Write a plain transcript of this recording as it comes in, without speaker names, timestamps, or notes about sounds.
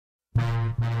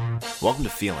Welcome to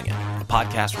Feeling It, a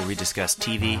podcast where we discuss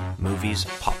TV, movies,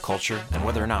 pop culture, and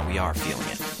whether or not we are feeling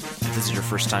it. If this is your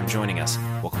first time joining us,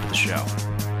 welcome to the show.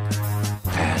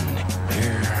 And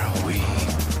here we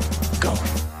go.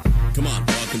 Come on,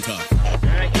 walk and talk. All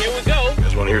right, here we go. You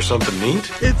guys want to hear something neat?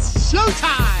 It's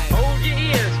showtime. Hold your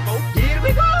ears, folks. Here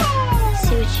we go.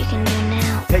 See what you can do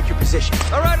now. Take your position.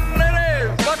 All right,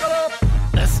 ladies, buckle up.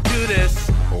 Let's do this.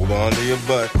 Hold on to your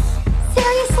butts.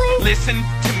 Seriously? Listen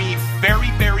to me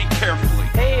very, very carefully.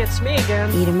 Hey, it's me again.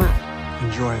 Eat 'em up.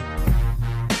 Enjoy.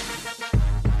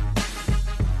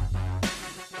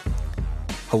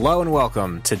 Hello and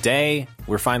welcome. Today,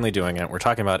 we're finally doing it. We're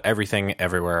talking about everything,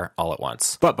 everywhere, all at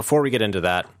once. But before we get into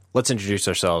that, let's introduce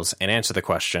ourselves and answer the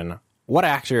question, what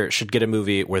actor should get a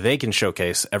movie where they can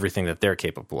showcase everything that they're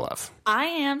capable of? I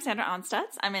am Sandra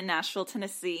Onstutz. I'm in Nashville,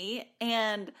 Tennessee,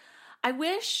 and I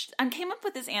came up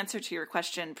with this answer to your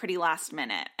question pretty last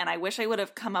minute, and I wish I would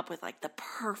have come up with like the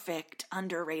perfect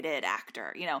underrated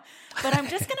actor, but I'm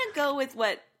just going to go with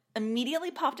what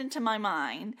immediately popped into my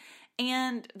mind,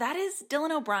 and that is Dylan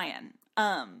O'Brien.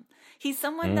 He's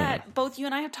someone that both you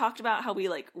and I have talked about how we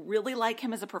really like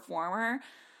him as a performer.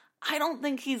 I don't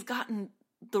think he's gotten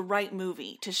the right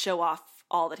movie to show off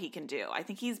all that he can do. I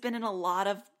think he's been in a lot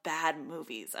of bad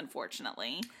movies,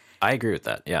 unfortunately. I agree with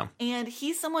that, yeah. And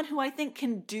he's someone who I think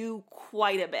can do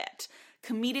quite a bit.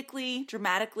 Comedically,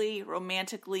 dramatically,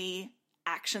 romantically,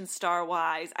 action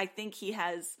star-wise. I think he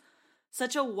has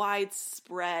such a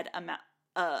widespread amount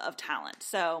of talent.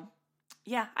 So,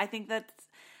 yeah, I think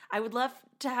I would love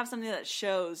to have something that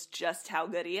shows just how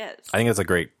good he is. I think that's a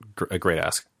great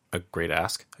answer. I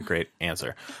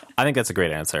think that's a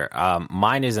great answer.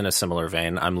 Mine is in a similar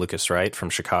vein. I'm Lucas Wright from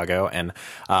Chicago, and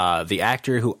the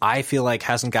actor who I feel like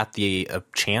hasn't got the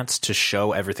chance to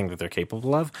show everything that they're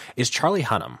capable of is Charlie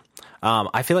Hunnam.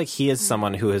 I feel like he is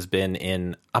someone who has been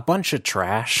in a bunch of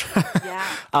trash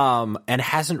and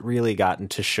hasn't really gotten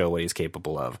to show what he's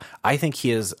capable of. I think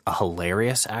he is a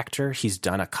hilarious actor. He's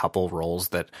done a couple roles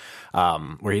that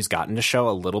where he's gotten to show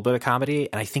a little bit of comedy,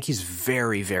 and I think he's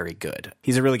very, very good.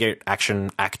 He's a really great action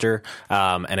actor,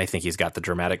 and I think he's got the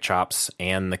dramatic chops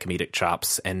and the comedic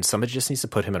chops, and somebody just needs to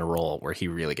put him in a role where he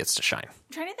really gets to shine.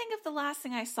 I'm trying to think of the last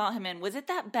thing I saw him in. Was it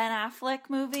that Ben Affleck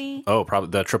movie? Oh,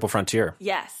 probably the Triple Frontier.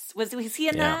 Yes. Was he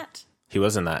in that? He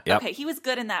was in that, yep. Okay, he was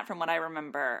good in that from what I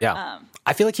remember. Yeah.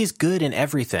 I feel like he's good in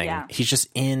everything. Yeah. He's just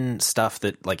in stuff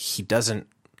that,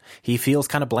 he feels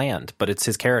kind of bland, but it's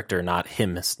his character, not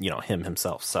him, him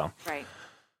himself. So right.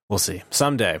 We'll see.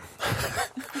 Someday.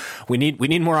 we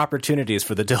need more opportunities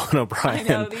for the Dylan O'Brien. I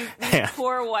know, these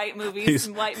poor white male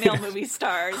movie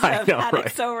stars have had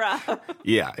it so rough.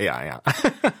 Yeah.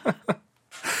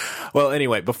 Well,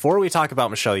 anyway, before we talk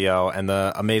about Michelle Yeoh and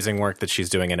the amazing work that she's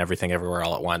doing in Everything Everywhere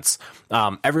All at Once,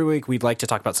 every week we'd like to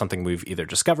talk about something we've either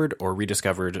discovered or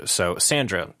rediscovered. So,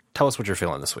 Sandra, tell us what you're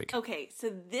feeling this week. Okay, so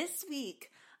this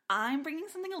week I'm bringing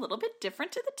something a little bit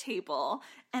different to the table,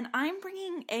 and I'm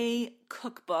bringing a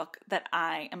cookbook that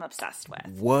I am obsessed with.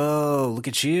 Whoa, look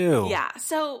at you. Yeah,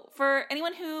 so for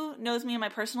anyone who knows me in my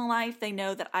personal life, they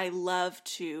know that I love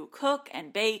to cook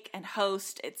and bake and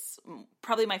host. It's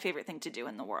probably my favorite thing to do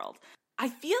in the world. I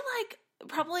feel like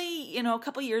probably, a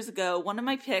couple years ago, one of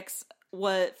my picks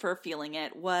for Feeling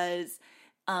It was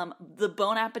the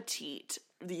Bon Appetit,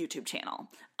 the YouTube channel,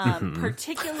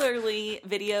 particularly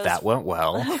videos. That went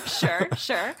well. Sure.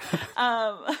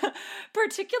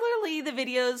 Particularly the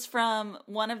videos from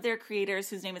one of their creators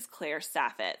whose name is Claire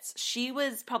Saffitz. She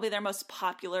was probably their most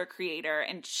popular creator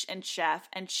and chef,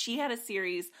 and she had a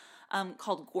series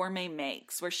called Gourmet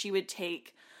Makes, where she would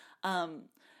take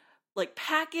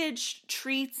packaged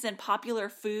treats and popular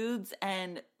foods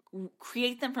and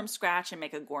create them from scratch and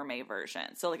make a gourmet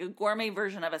version. So a gourmet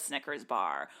version of a Snickers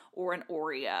bar or an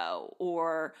Oreo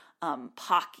or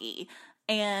Pocky.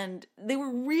 And they were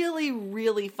really,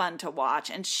 really fun to watch.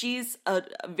 And she's a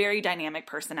very dynamic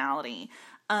personality.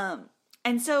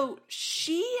 And so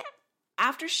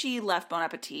after she left Bon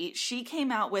Appetit, she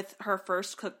came out with her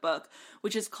first cookbook,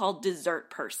 which is called Dessert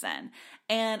Person.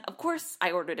 And of course,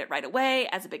 I ordered it right away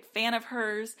as a big fan of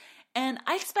hers. And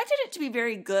I expected it to be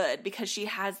very good because she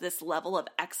has this level of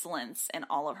excellence in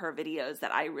all of her videos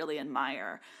that I really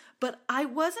admire. But I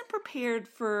wasn't prepared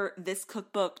for this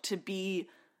cookbook to be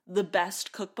the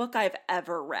best cookbook I've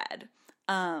ever read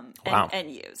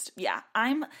and used. Yeah,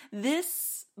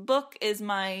 this book is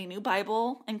my new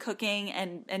Bible in cooking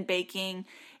and baking.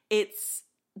 It's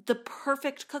the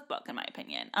perfect cookbook, in my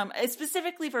opinion.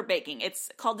 Specifically for baking. It's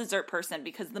called Dessert Person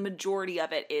because the majority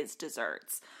of it is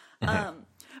desserts.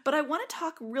 But I want to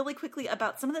talk really quickly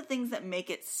about some of the things that make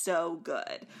it so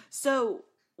good. So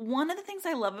one of the things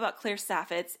I love about Claire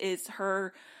Saffitz is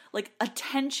her like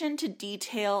attention to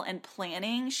detail and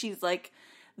planning. She's like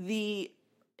the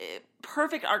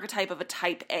perfect archetype of a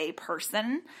type A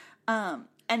person.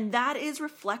 And that is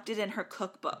reflected in her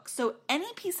cookbook. So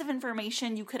any piece of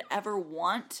information you could ever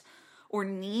want or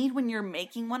need when you're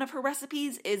making one of her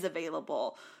recipes is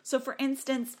available. So for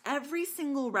instance, every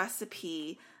single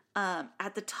recipe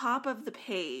at the top of the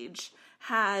page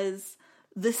has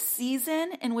the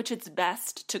season in which it's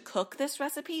best to cook this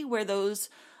recipe, where those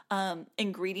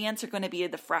ingredients are going to be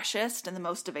the freshest and the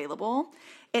most available.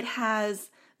 It has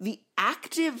the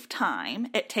active time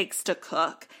it takes to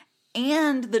cook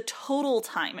and the total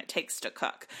time it takes to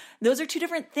cook. Those are two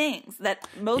different things that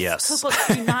most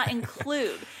cookbooks do not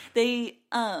include. They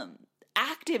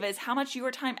active is how much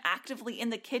your time actively in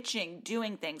the kitchen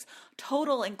doing things.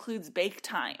 Total includes bake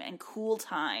time and cool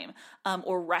time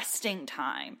or resting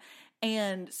time.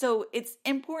 And so it's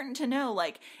important to know,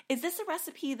 like, is this a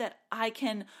recipe that I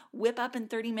can whip up in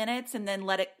 30 minutes and then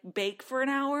let it bake for an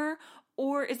hour?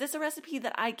 Or is this a recipe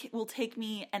that will take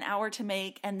me an hour to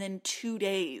make and then 2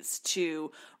 days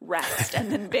to rest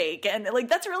and then bake? And like,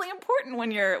 that's really important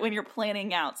when you're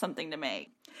planning out something to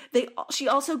make. She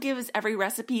also gives every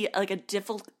recipe like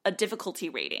a difficulty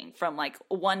rating from like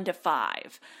 1 to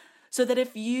 5. So that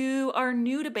if you are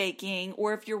new to baking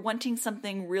or if you're wanting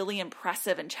something really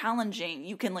impressive and challenging,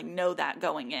 you can like know that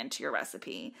going into your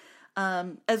recipe.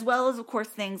 As well as, of course,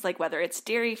 things like whether it's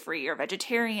dairy-free or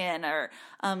vegetarian or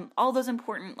all those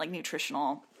important like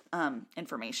nutritional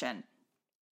information.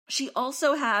 She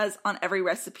also has on every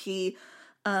recipe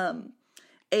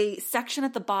a section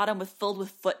at the bottom filled with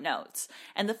footnotes.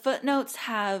 And the footnotes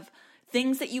have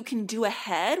things that you can do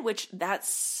ahead, which that's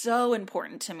so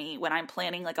important to me when I'm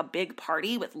planning like a big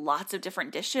party with lots of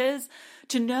different dishes,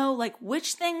 to know like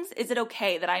which things is it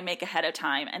okay that I make ahead of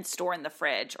time and store in the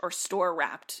fridge or store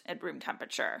wrapped at room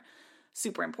temperature.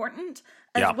 Super important.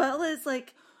 As well as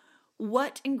like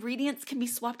what ingredients can be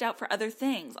swapped out for other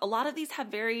things. A lot of these have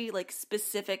very like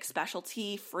specific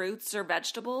specialty fruits or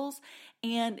vegetables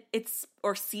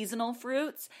or seasonal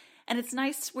fruits. And it's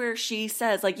nice where she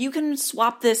says, like, you can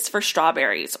swap this for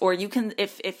strawberries, or you can,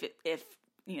 if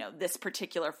you know, this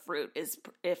particular fruit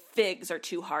if figs are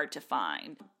too hard to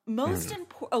find. Most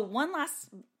important, one last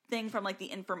thing from like the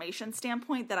information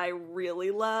standpoint that I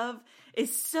really love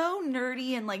is so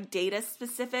nerdy and like data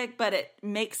specific, but it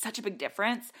makes such a big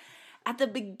difference. At the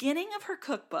beginning of her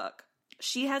cookbook,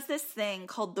 she has this thing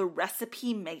called the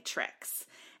recipe matrix,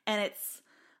 and it's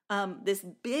this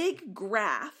big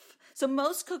graph. So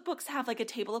most cookbooks have like a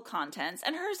table of contents,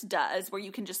 and hers does, where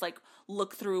you can just like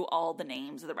look through all the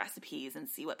names of the recipes and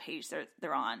see what page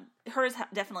they're on. Hers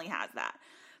definitely has that.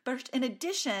 But in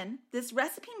addition, this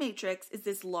recipe matrix is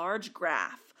this large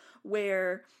graph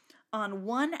where on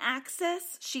one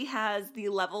axis she has the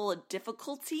level of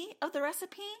difficulty of the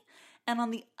recipe, and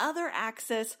on the other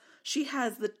axis she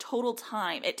has the total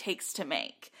time it takes to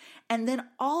make. And then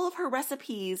all of her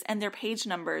recipes and their page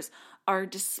numbers are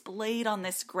displayed on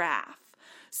this graph.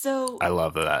 So I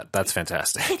love that. That's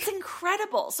fantastic. It's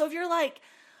incredible. So if you're like,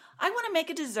 I want to make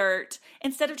a dessert,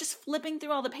 instead of just flipping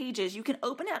through all the pages, you can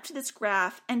open it up to this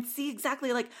graph and see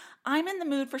exactly like, I'm in the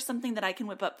mood for something that I can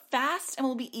whip up fast and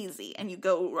will be easy. And you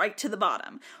go right to the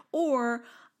bottom. Or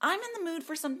I'm in the mood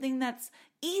for something that's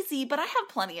easy, but I have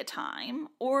plenty of time.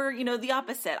 Or, you know, the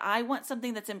opposite. I want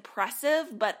something that's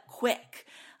impressive, but quick.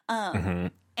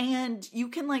 And you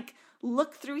can like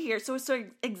look through here. So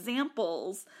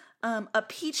examples, a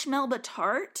peach Melba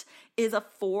tart is a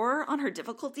 4 on her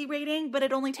difficulty rating, but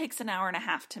it only takes an hour and a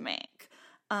half to make.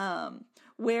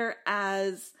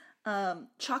 Whereas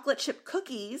chocolate chip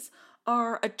cookies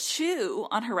are a 2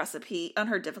 on her recipe, on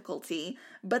her difficulty,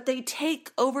 but they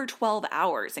take over 12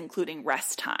 hours, including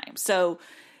rest time. So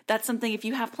that's something, if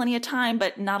you have plenty of time,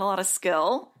 but not a lot of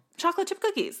skill, chocolate chip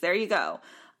cookies, there you go.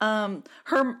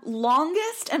 Her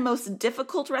longest and most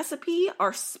difficult recipe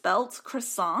are spelt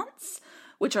croissants,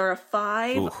 which are a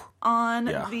 5 on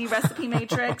the recipe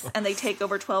matrix, and they take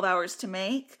over 12 hours to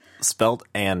make. Spelt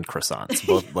and croissants,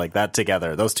 both like that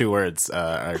together. Those two words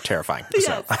are terrifying.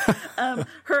 Yes. So.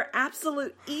 Her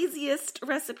absolute easiest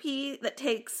recipe that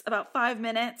takes about 5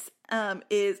 minutes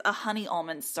is a honey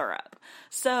almond syrup.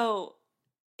 So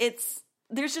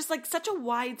there's just like such a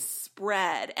wide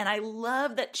spread, and I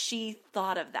love that she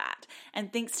thought of that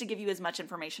and thinks to give you as much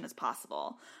information as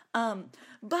possible.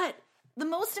 But the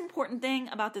most important thing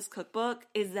about this cookbook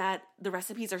is that the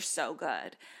recipes are so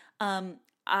good.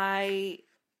 I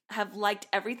have liked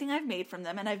everything I've made from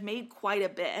them, and I've made quite a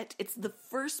bit. It's the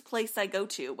first place I go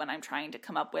to when I'm trying to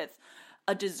come up with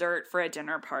a dessert for a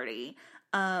dinner party.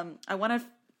 I want to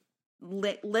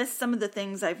list some of the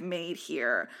things I've made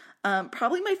here.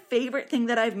 Probably my favorite thing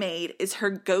that I've made is her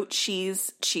goat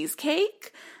cheese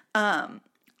cheesecake.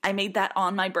 I made that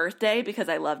on my birthday because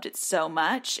I loved it so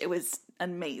much. It was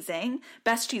amazing.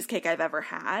 Best cheesecake I've ever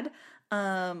had.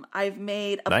 I've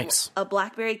made a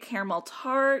blackberry caramel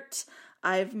tart.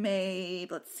 I've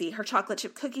made, let's see, her chocolate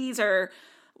chip cookies are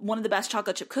one of the best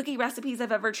chocolate chip cookie recipes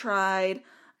I've ever tried.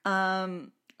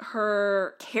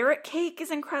 Her carrot cake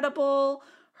is incredible.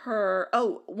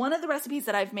 One of the recipes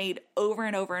that I've made over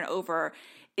and over and over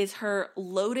is her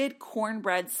loaded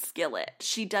cornbread skillet.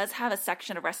 She does have a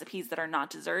section of recipes that are not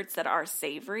desserts that are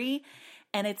savory,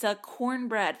 and it's a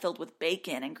cornbread filled with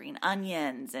bacon and green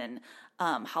onions and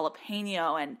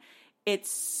jalapeno, and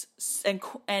it's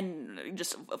and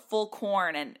just full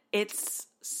corn, and it's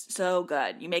so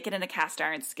good. You make it in a cast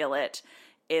iron skillet.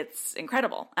 It's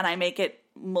incredible, and I make it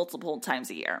multiple times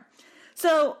a year.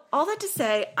 So all that to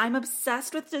say, I'm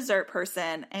obsessed with Dessert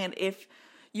Person, and if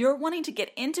you're wanting to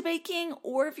get into baking,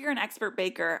 or if you're an expert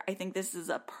baker, I think this is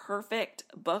a perfect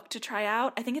book to try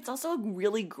out. I think it's also a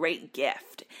really great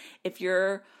gift. If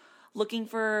you're looking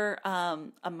for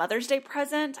a Mother's Day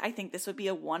present, I think this would be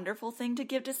a wonderful thing to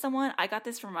give to someone. I got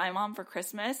this for my mom for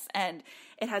Christmas, and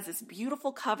it has this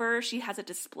beautiful cover. She has it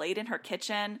displayed in her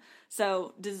kitchen.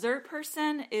 So Dessert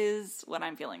Person is what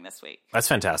I'm feeling this week. That's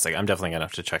fantastic. I'm definitely going to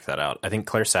have to check that out. I think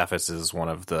Claire Saffitz is one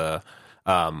of the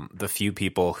few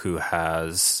people who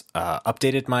has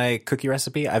updated my cookie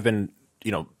recipe. I've been,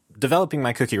 developing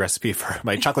my cookie recipe for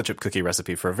my chocolate chip cookie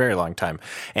recipe for a very long time.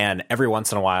 And every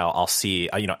once in a while I'll see,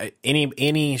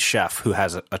 any chef who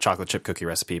has a chocolate chip cookie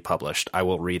recipe published, I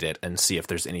will read it and see if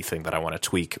there's anything that I want to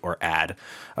tweak or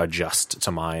adjust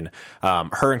to mine.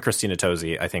 Her and Christina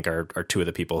Tosi, I think are two of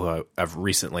the people who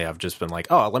I've just been like,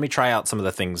 oh, let me try out some of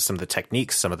the things, some of the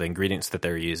techniques, some of the ingredients that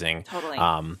they're using. Totally.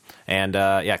 Claire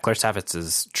Saffitz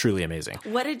is truly amazing.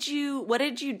 What did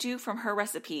you do from her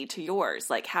recipe to yours?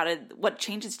 Like what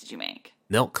changes did you make?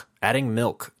 Milk. Adding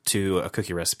milk to a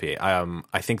cookie recipe.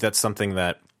 I think that's something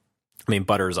that,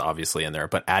 butter is obviously in there,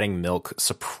 but adding milk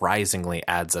surprisingly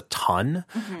adds a ton.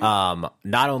 Mm-hmm.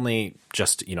 Not only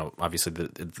just, obviously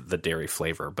the dairy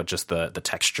flavor, but just the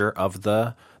texture of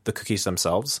the cookies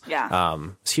themselves. Yeah.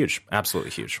 It's huge.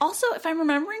 Absolutely huge. Also, if I'm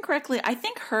remembering correctly, I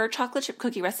think her chocolate chip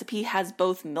cookie recipe has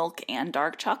both milk and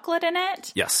dark chocolate in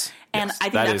it. Yes. And I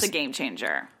think that's a game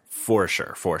changer. For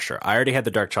sure. I already had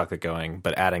the dark chocolate going,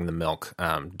 but adding the milk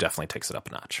definitely takes it up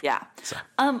a notch. Yeah. So.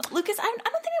 Lucas, I don't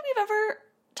think we've ever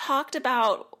talked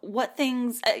about what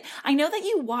things. I know that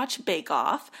you watch Bake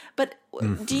Off, but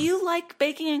do you like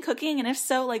baking and cooking? And if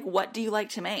so, what do you like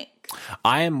to make?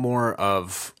 I am more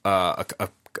of a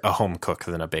home cook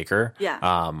than a baker.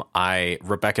 Yeah.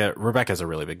 Rebecca's a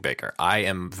really big baker. I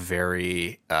am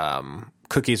very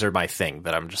cookies are my thing,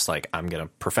 that I'm just like, I'm going to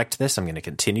perfect this. I'm going to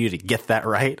continue to get that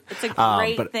right. It's a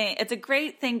great thing. It's a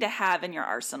great thing to have in your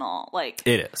arsenal.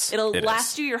 It is. It'll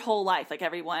last you your whole life.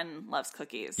 Everyone loves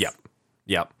cookies.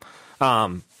 Yep.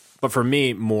 But for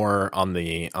me, more on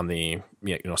the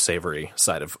savory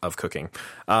side of cooking.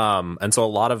 And so a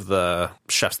lot of the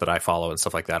chefs that I follow and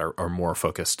stuff like that are more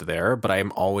focused there. But I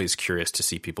am always curious to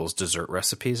see people's dessert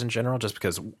recipes in general, just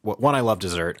because, one, I love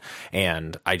dessert,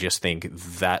 and I just think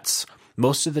that's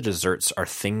most of the desserts are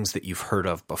things that you've heard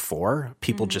of before.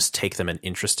 People just take them in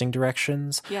interesting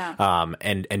directions. Yeah.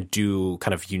 And do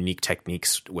kind of unique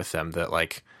techniques with them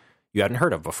that you hadn't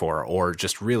heard of before, or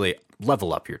just really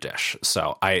level up your dish.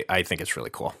 So I think it's really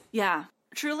cool. Yeah.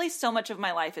 Truly, so much of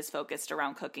my life is focused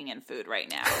around cooking and food right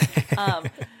now.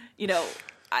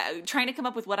 I'm trying to come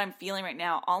up with what I'm feeling right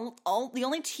now. All the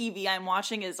only TV I'm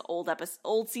watching is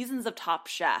old seasons of Top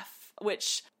Chef,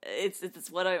 which it's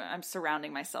what I'm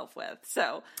surrounding myself with.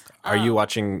 So, are you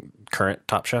watching current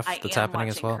Top Chef that's happening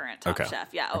as well? Current Top Chef,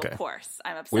 yeah. Okay. Of course,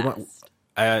 I'm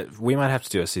obsessed. We might have to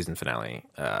do a season finale.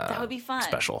 That would be fun.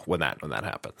 Special when that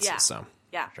happens. Yeah. So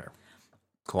yeah. Sure.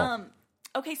 Cool.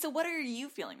 Okay, so what are you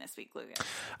feeling this week, Lucas?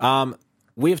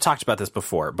 We have talked about this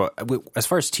before, but as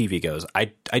far as TV goes,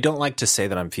 I don't like to say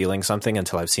that I'm feeling something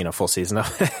until I've seen a full season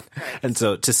of it. Right. And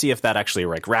so to see if that actually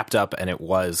wrapped up and it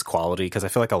was quality, because I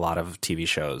feel like a lot of TV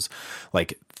shows,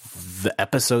 the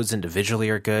episodes individually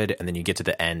are good, and then you get to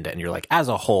the end and you're like, as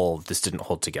a whole, this didn't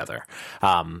hold together.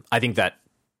 I think that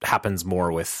happens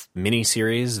more with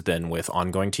miniseries than with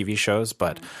ongoing TV shows,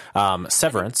 but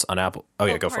Severance on Apple. Oh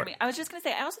yeah, go for it. I was just going to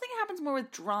say, I also think it happens more with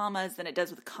dramas than it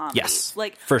does with comedies. Yes,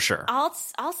 for sure. I'll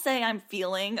say I'm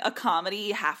feeling a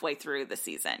comedy halfway through the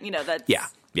season. That's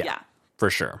yeah, for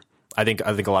sure. I think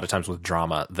a lot of times with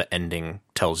drama, the ending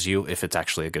tells you if it's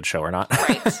actually a good show or not.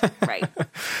 Right.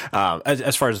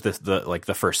 As far as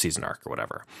the first season arc or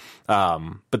whatever.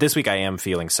 But this week I am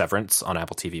feeling Severance on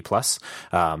Apple TV Plus.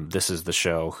 This is the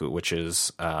show which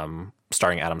is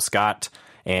starring Adam Scott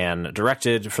and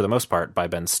directed for the most part by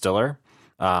Ben Stiller.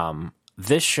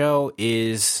 This show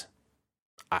is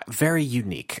very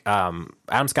unique.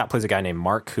 Adam Scott plays a guy named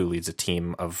Mark who leads a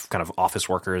team of kind of office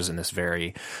workers in this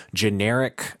very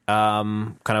generic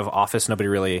kind of office. Nobody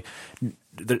really,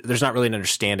 there's not really an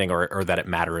understanding or that it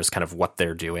matters kind of what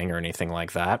they're doing or anything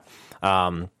like that.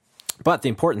 But the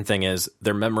important thing is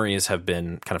their memories have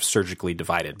been kind of surgically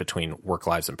divided between work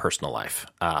lives and personal life.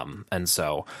 And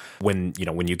so when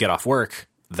you get off work,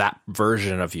 that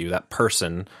version of you, that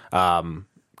person,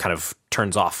 kind of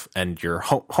turns off and your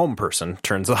home person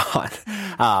turns on.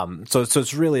 So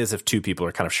it's really as if two people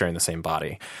are kind of sharing the same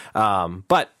body.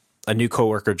 But a new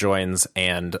coworker joins,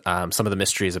 and some of the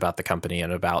mysteries about the company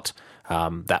and about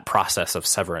that process of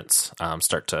severance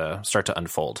start to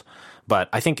unfold. But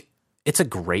I think it's a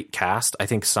great cast. I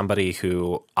think somebody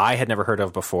who I had never heard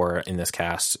of before in this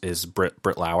cast is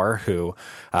Britt Lauer, who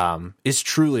is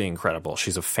truly incredible.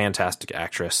 She's a fantastic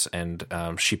actress, and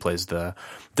she plays the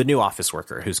new office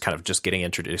worker who's kind of just getting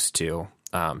introduced to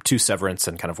severance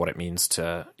and kind of what it means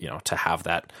to have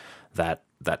that kind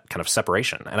of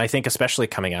separation. And I think especially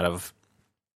coming out of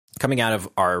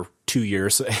our 2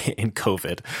 years in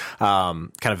COVID,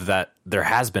 kind of that there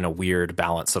has been a weird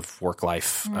balance of work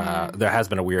life. There has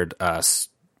been a weird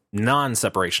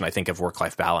non-separation, I think, of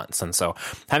work-life balance. And so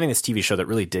having this TV show that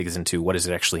really digs into what does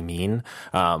it actually mean?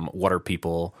 What are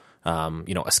people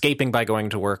escaping by going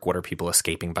to work? What are people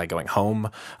escaping by going home?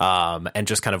 And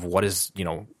just kind of what does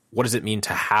it mean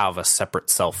to have a separate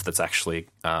self that's actually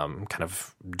kind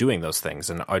of doing those things?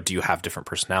 And do you have different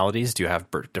personalities? Do you have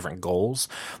different goals?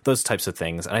 Those types of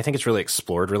things. And I think it's really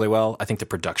explored really well. I think the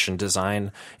production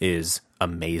design is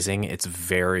amazing. It's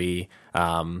very,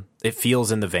 it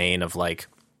feels in the vein of like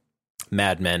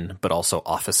Mad Men, but also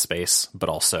Office Space, but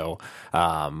also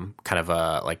kind of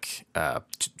like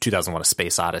 2001: A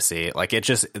Space Odyssey. Like it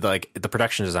just like the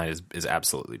production design is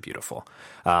absolutely beautiful.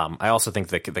 I also think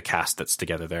that the cast that's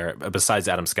together there, besides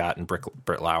Adam Scott and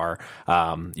Britt Lauer,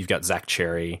 you've got Zach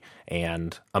Cherry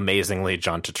and amazingly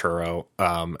John Turturro.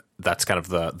 That's kind of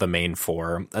the main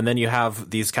four. And then you have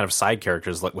these kind of side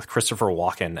characters like with Christopher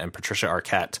Walken and Patricia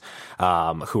Arquette,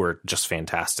 who are just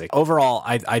fantastic. Overall,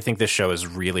 I think this show is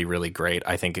really, really great.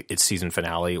 I think its season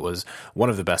finale was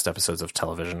one of the best episodes of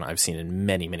television I've seen in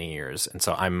many, many years. And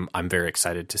so I'm very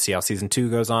excited to see how season 2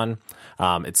 goes on.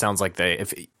 It sounds like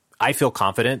I feel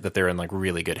confident that they're in like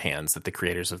really good hands, that the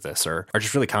creators of this are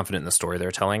just really confident in the story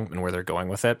they're telling and where they're going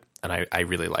with it. And I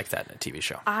really like that in a TV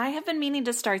show. I have been meaning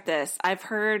to start this. I've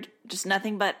heard just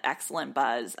nothing but excellent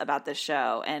buzz about this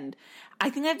show. And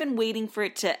I think I've been waiting for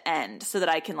it to end so that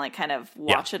I can like kind of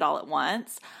watch it all at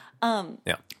once.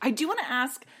 I do want to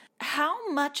ask,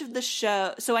 how much of the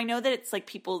show, so I know that it's like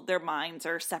people, their minds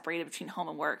are separated between home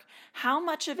and work. How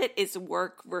much of it is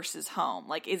work versus home?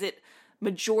 Like, is it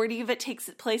majority of it takes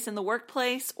place in the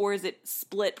workplace, or is it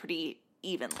split pretty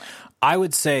evenly? I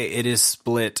would say it is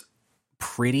split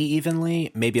pretty evenly,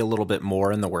 maybe a little bit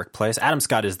more in the workplace. Adam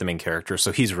Scott is the main character,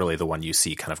 so he's really the one you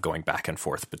see kind of going back and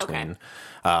forth between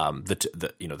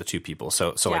the two people.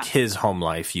 So like his home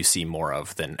life you see more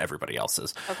of than everybody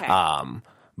else's. Okay.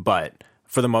 But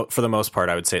for the most part,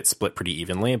 I would say it's split pretty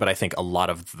evenly. But I think a lot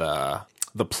of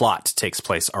the plot takes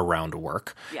place around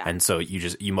work. Yeah. And so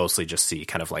you mostly just see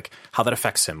kind of like how that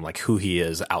affects him, like who he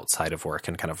is outside of work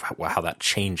and kind of how that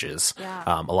changes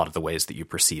a lot of the ways that you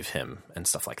perceive him and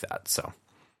stuff like that. So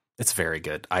it's very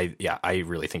good. I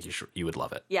really think you would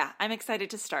love it. Yeah, I'm excited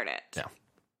to start it. Yeah.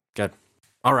 Good.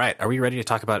 All right. Are we ready to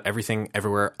talk about Everything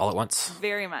Everywhere All at Once?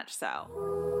 Very much so.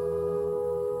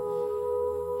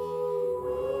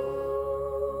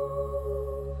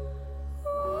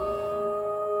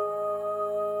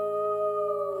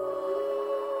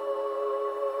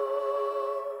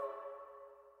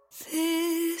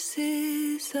 This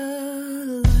is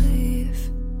a life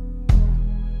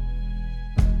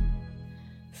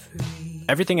free.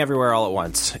 Everything Everywhere All at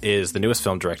Once is the newest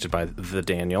film directed by the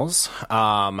Daniels.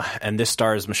 And this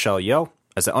stars Michelle Yeoh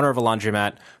as the owner of a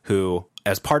laundromat who,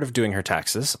 as part of doing her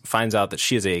taxes, finds out that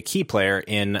she is a key player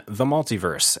in the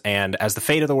multiverse. And as the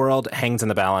fate of the world hangs in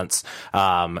the balance,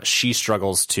 she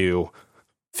struggles to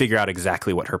figure out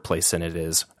exactly what her place in it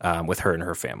is with her and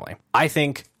her family. I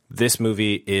think this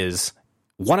movie is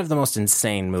one of the most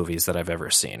insane movies that I've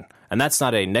ever seen. And that's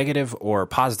not a negative or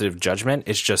positive judgment.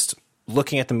 It's just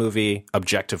looking at the movie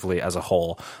objectively as a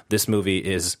whole. This movie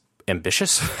is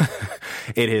ambitious.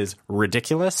 It is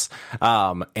ridiculous.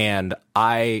 And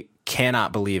I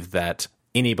cannot believe that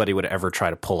anybody would ever try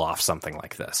to pull off something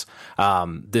like this.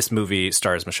 This movie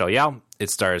stars Michelle Yeoh, it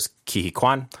stars Ke Huy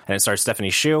Quan, and it stars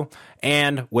Stephanie Hsu,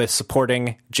 and with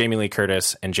supporting Jamie Lee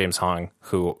Curtis and James Hong,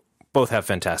 who both have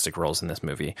fantastic roles in this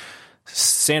movie.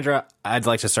 Sandra, I'd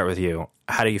like to start with you.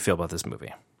 How do you feel about this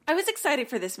movie? I was excited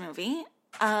for this movie.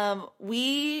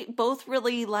 We both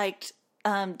really liked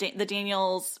the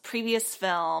Daniels' previous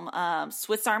film,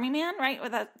 Swiss Army Man, right?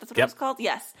 That's what it was called?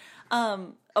 Yes.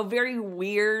 A very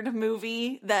weird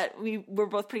movie that we were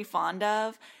both pretty fond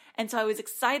of. And so I was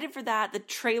excited for that. The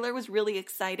trailer was really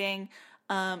exciting.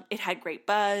 It had great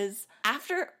buzz.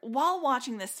 While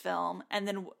watching this film, and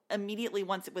then immediately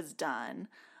once it was done,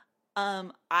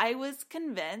 I was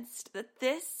convinced that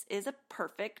this is a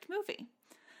perfect movie.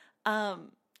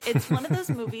 It's one of those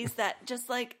movies that just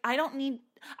like, I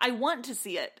want to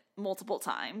see it multiple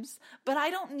times, but I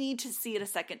don't need to see it a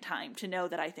second time to know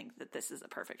that I think that this is a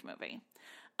perfect movie.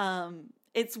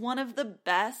 It's one of the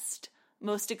best,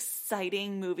 most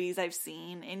exciting movies I've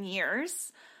seen in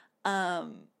years.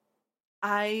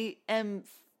 I am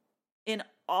in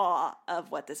awe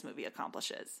of what this movie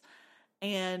accomplishes.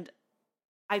 And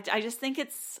I just think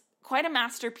it's quite a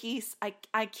masterpiece.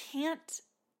 I can't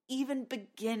even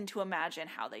begin to imagine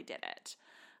how they did it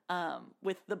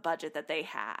with the budget that they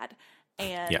had.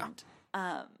 And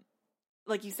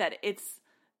like you said, it's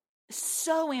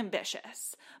so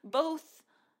ambitious, both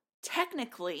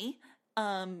technically,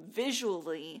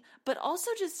 visually, but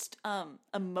also just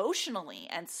emotionally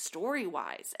and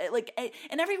story-wise.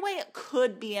 In every way it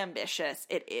could be ambitious,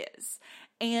 it is.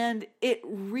 And it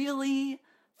really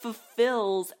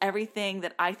fulfills everything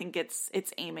that I think it's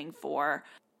aiming for.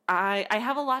 I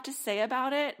have a lot to say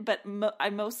about it, but I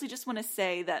mostly just want to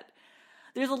say that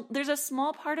there's a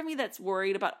small part of me that's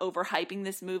worried about overhyping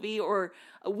this movie, or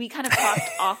we kind of talked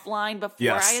offline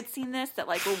before I had seen this that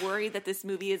like we're worried that this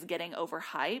movie is getting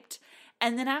overhyped.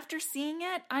 And then after seeing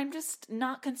it, I'm just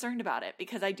not concerned about it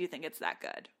because I do think it's that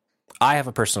good. I have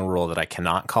a personal rule that I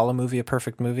cannot call a movie a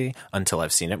perfect movie until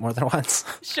I've seen it more than once.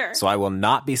 Sure. So I will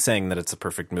not be saying that it's a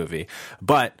perfect movie,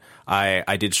 but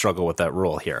I did struggle with that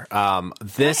rule here.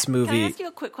 This movie. Can I ask you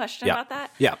a quick question about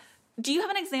that? Yeah. Do you have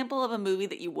an example of a movie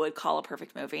that you would call a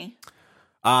perfect movie?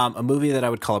 A movie that I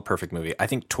would call a perfect movie. I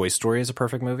think Toy Story is a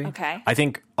perfect movie. Okay. I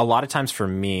think a lot of times for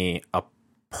me, a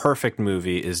perfect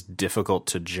movie is difficult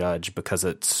to judge because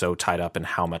it's so tied up in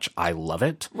how much I love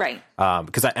it. Right.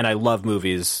 Because I love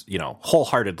movies,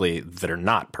 wholeheartedly that are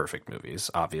not perfect movies,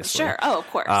 obviously. Sure. Oh, of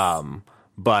course.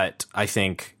 But I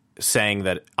think saying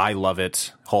that I love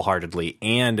it wholeheartedly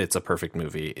and it's a perfect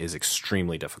movie is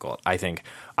extremely difficult. I think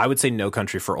I would say No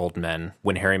Country for Old Men,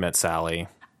 When Harry Met Sally.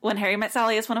 When Harry Met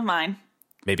Sally is one of mine.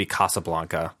 Maybe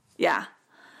Casablanca. Yeah.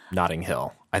 Notting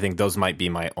Hill. I think those might be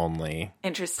my only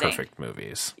perfect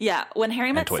movies. Yeah, When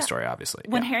Harry Met and Toy Story, obviously.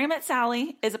 When Harry Met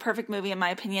Sally is a perfect movie, in my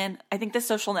opinion. I think The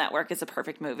Social Network is a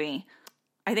perfect movie.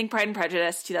 I think Pride and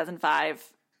Prejudice 2005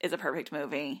 is a perfect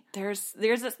movie. There's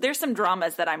some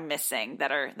dramas that I'm missing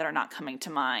that are not coming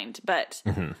to mind, but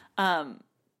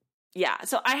yeah.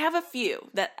 So I have a few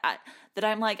that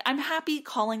I'm like, I'm happy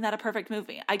calling that a perfect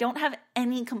movie. I don't have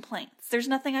any complaints. There's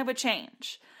nothing I would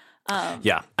change.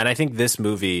 Yeah, and I think this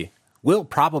movie will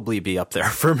probably be up there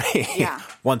for me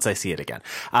once I see it again.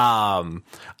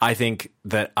 I think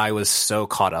that I was so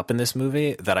caught up in this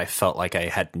movie that I felt like I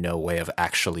had no way of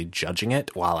actually judging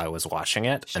it while I was watching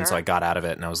it. Sure. And so I got out of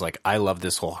it and I was like, I love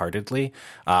this wholeheartedly.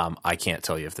 I can't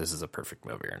tell you if this is a perfect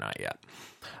movie or not yet.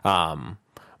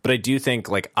 But I do think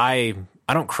like I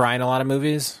don't cry in a lot of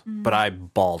movies, but I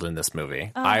bawled in this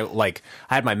movie. Oh. I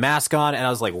had my mask on and I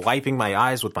was like wiping my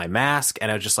eyes with my mask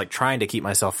and I was just like trying to keep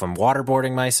myself from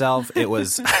waterboarding myself. It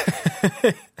was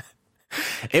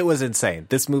it was insane.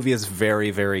 This movie is very,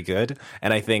 very good.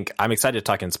 And I think I'm excited to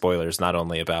talk in spoilers, not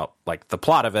only about like the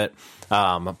plot of it,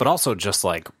 but also just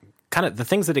like kind of the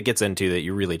things that it gets into that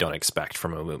you really don't expect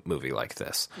from a movie like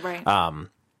this. Right.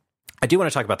 I do want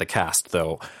to talk about the cast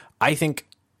though.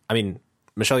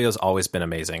 Michelle Yeoh's always been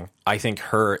amazing. I think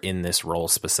her in this role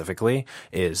specifically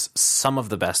is some of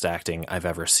the best acting I've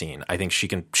ever seen. I think she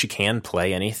can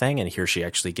play anything, and here she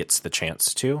actually gets the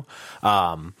chance to.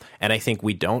 And I think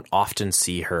we don't often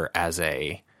see her as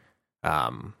a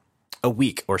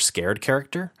weak or scared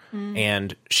character,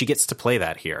 and she gets to play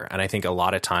that here. And I think a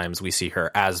lot of times we see her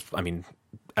as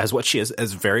what she is,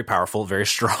 as very powerful, very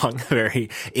strong, very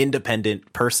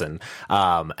independent person.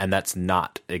 And that's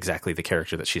not exactly the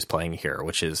character that she's playing here,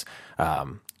 which is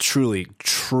truly,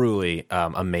 truly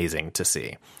amazing to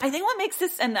see. I think what makes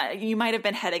this, and you might have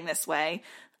been heading this way,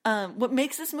 what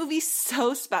makes this movie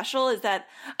so special is that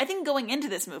I think going into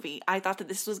this movie, I thought that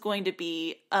this was going to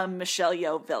be a Michelle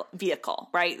Yeoh vehicle,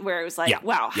 right? Where it was like,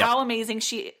 wow, how amazing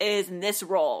she is in this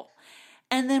role.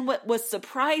 And then what was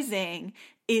surprising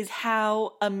is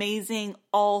how amazing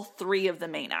all three of the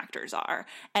main actors are,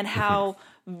 and how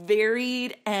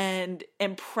varied and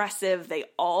impressive they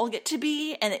all get to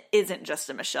be. And it isn't just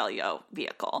a Michelle Yeoh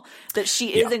vehicle, that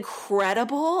she is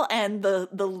incredible and the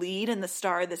lead and the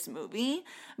star of this movie,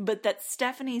 but that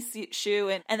Stephanie Hsu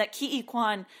and that Ki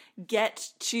Kwan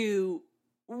get to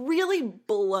really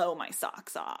blow my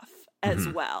socks off as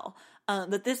well.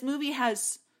 That this movie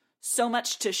has so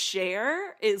much to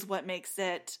share is what makes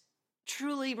it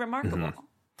truly remarkable.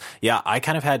 Yeah, I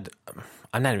kind of had,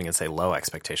 I'm not even going to say low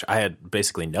expectation. I had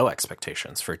basically no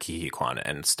expectations for Ki Kwan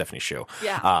and Stephanie Hsu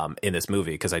in this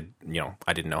movie, because I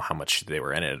didn't know how much they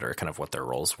were in it or kind of what their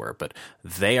roles were, but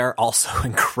they are also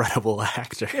incredible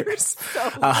actors. So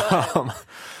good.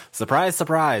 Surprise,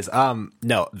 surprise.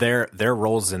 No, their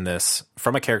roles in this,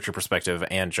 from a character perspective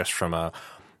and just from a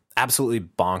absolutely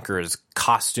bonkers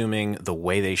costuming, the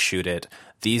way they shoot it,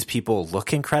 these people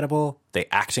look incredible, they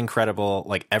act incredible,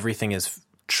 like everything is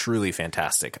truly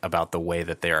fantastic about the way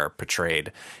that they are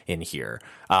portrayed in here.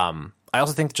 I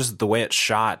also think just the way it's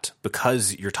shot,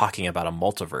 because you're talking about a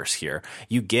multiverse here,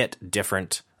 you get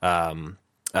different,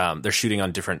 they're shooting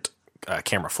on different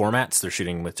camera formats, they're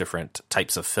shooting with different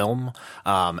types of film,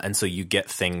 and so you get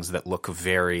things that look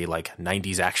very like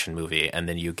 90s action movie, and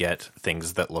then you get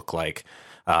things that look like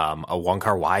a Wong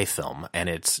Kar-wai film, and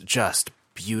it's just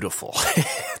beautiful.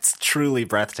 It's truly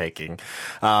breathtaking.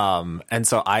 And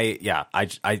so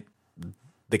the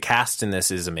cast in this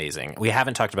is amazing. We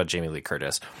haven't talked about Jamie Lee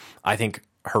Curtis. I think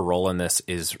her role in this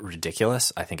is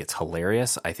ridiculous. I think it's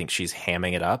hilarious. I think she's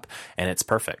hamming it up, and it's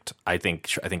perfect. I think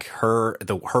her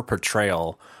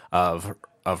portrayal of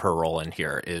her role in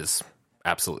here is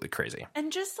absolutely crazy.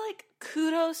 And just like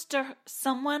kudos to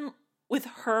someone with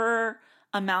her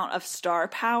amount of star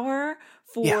power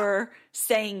for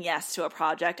saying yes to a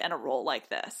project and a role like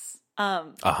this.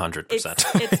 100%.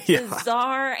 It's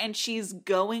bizarre, and she's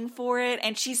going for it,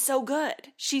 and she's so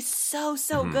good. She's so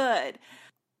good.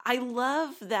 I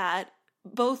love that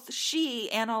both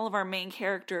she and all of our main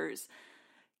characters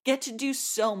get to do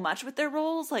so much with their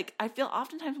roles. Like, I feel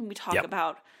oftentimes when we talk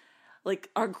about like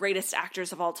our greatest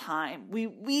actors of all time,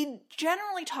 we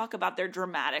generally talk about their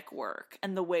dramatic work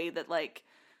and the way that like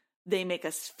they make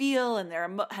us feel, and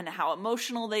and how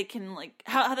emotional they can, like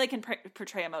how they can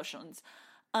portray emotions.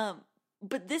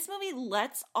 But this movie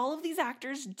lets all of these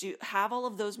actors have all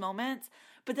of those moments,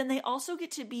 but then they also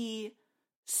get to be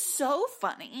so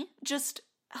funny, just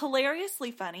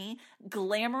hilariously funny,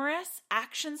 glamorous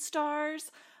action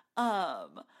stars,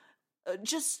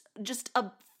 just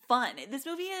a fun. This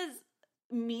movie is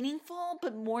meaningful,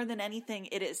 but more than anything,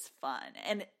 it is fun,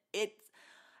 and it's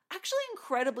actually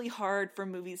incredibly hard for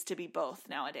movies to be both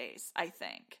nowadays, I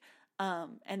think.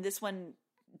 And this one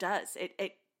does.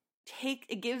 It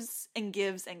gives and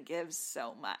gives and gives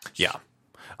so much. Yeah.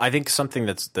 I think something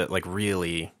that like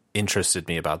really interested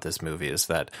me about this movie is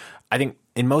that I think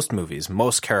in most movies,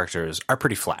 most characters are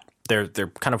pretty flat. They're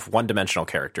kind of one-dimensional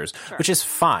characters, which is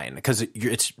fine, because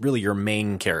it's really your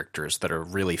main characters that are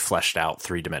really fleshed out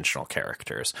three-dimensional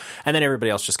characters. And then everybody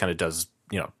else just kind of does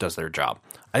their job.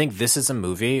 I think this is a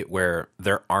movie where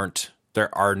there are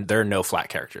no flat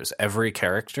characters. Every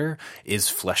character is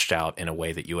fleshed out in a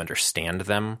way that you understand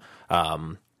them.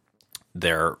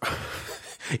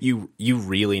 You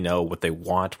really know what they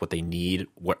want, what they need,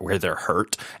 where they're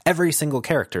hurt. Every single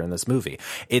character in this movie.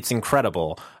 It's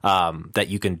incredible that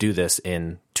you can do this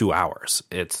in 2 hours.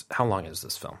 How long is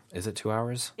this film? Is it 2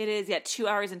 hours? It is, 2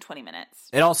 hours and 20 minutes.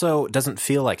 It also doesn't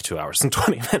feel like 2 hours and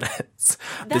 20 minutes.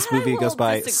 This movie goes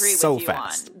by so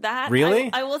fast.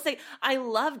 Really? I will say I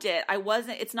loved it. I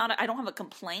don't have a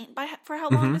complaint for how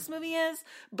long this movie is,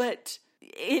 but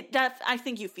I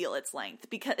think you feel its length,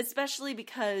 especially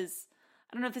because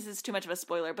I don't know if this is too much of a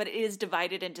spoiler, but it is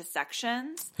divided into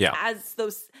sections. Yeah.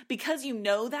 Because you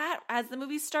know that as the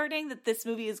movie's starting, that this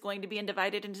movie is going to be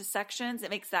divided into sections. It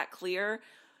makes that clear.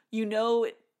 You know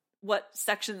what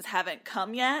sections haven't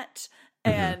come yet.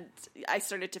 And I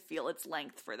started to feel its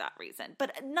length for that reason.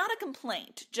 But not a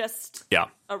complaint, just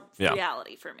a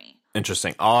reality for me.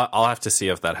 Interesting. I'll have to see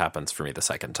if that happens for me the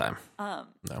second time.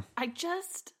 No.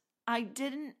 I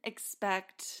didn't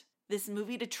expect this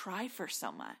movie to try for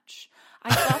so much.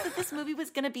 I thought that this movie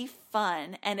was going to be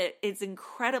fun, and it's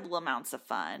incredible amounts of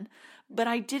fun, but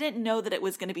I didn't know that it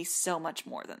was going to be so much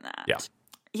more than that.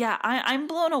 Yeah, I'm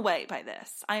blown away by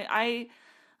this. I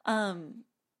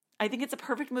think it's a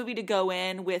perfect movie to go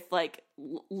in with like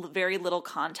very little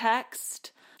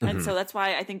context, And so that's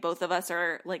why I think both of us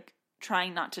are like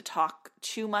trying not to talk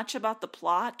too much about the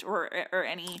plot or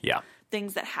any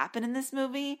things that happen in this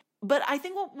movie. But I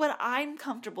think what I'm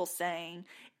comfortable saying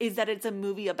is that it's a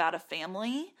movie about a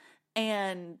family,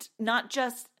 and not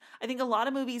just, I think a lot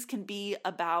of movies can be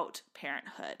about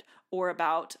parenthood or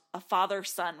about a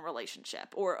father-son relationship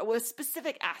or a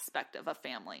specific aspect of a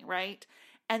family, right?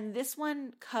 And this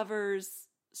one covers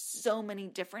so many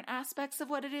different aspects of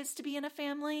what it is to be in a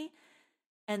family.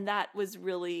 And that was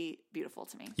really beautiful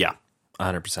to me. Yeah,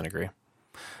 100% agree.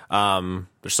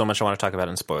 There's so much I want to talk about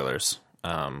in spoilers.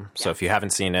 So if you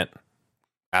haven't seen it,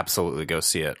 absolutely go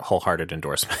see it. Wholehearted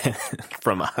endorsement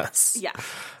from us. Yeah.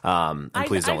 And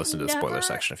please don't listen to the spoiler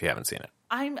section if you haven't seen it.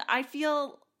 I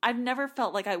feel I've never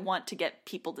felt like I want to get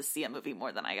people to see a movie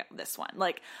more than I got this one.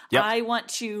 Like, Yep. I want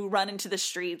to run into the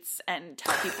streets and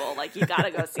tell people, like, you gotta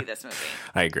go see this movie.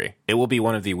 I agree. It will be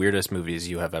one of the weirdest movies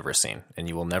you have ever seen, and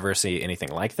you will never see anything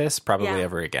like this, probably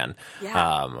ever again.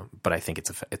 Yeah. But I think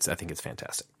I think it's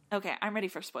fantastic. Okay, I'm ready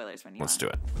for spoilers when you Let's do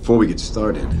it. Before we get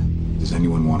started, does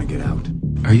anyone want to get out?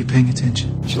 Are you paying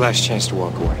attention? It's your last chance to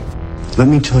walk away. Let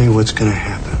me tell you what's gonna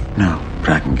happen. No.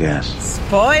 Cracking gas.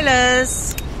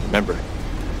 Spoilers! Remember,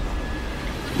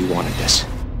 you wanted this.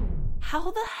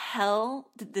 How the hell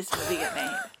did this movie get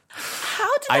made?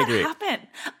 How did I that agree. happen?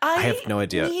 I have no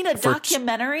idea. need a For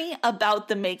documentary about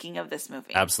the making of this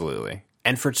movie. Absolutely.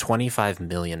 And for $25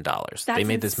 million. They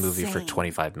made this movie for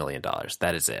insane. $25 million.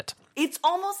 That is it. It's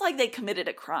almost like they committed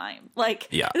a crime. Like,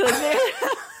 Yeah.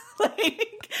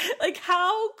 like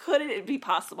how could it be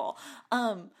possible?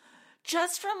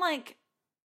 Just from like,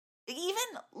 even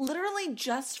literally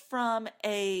just from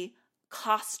a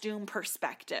costume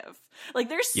perspective. Like,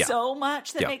 there's so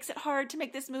much that makes it hard to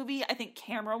make this movie. I think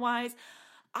camera wise,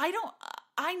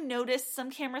 I notice some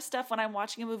camera stuff when I'm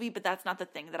watching a movie, but that's not the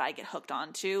thing that I get hooked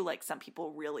on to. Like, some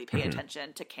people really pay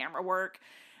attention to camera work.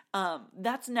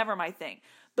 That's never my thing.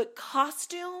 But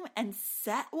costume and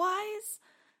set wise,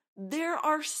 there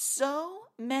are so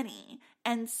many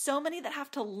and so many that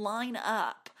have to line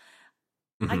up.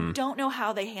 I don't know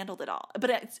how they handled it all,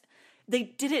 but they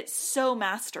did it so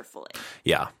masterfully.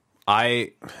 Yeah.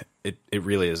 It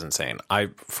really is insane.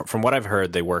 From what I've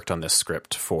heard, they worked on this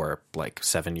script for like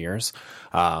 7 years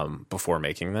before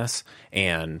making this,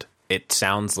 and it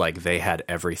sounds like they had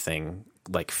everything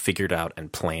like figured out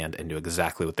and planned and knew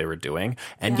exactly what they were doing,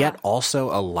 and yet also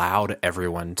allowed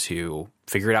everyone to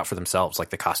figure it out for themselves,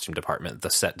 like the costume department, the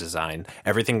set design,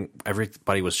 everything.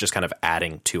 Everybody was just kind of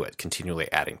adding to it,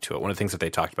 continually adding to it. One of the things that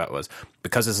they talked about was,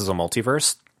 because this is a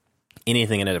multiverse,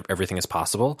 anything and everything is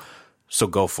possible. So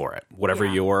go for it. Whatever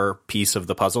your piece of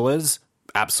the puzzle is,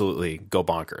 absolutely go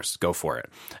bonkers. Go for it.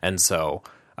 And so,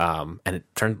 and it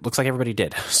looks like everybody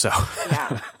did. So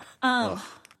yeah.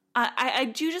 I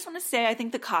do just want to say, I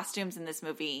think the costumes in this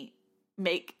movie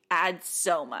add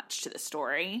so much to the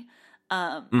story.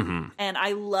 And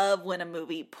I love when a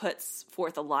movie puts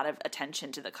forth a lot of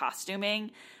attention to the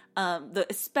costuming,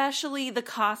 especially the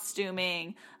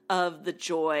costuming of the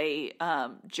Jobu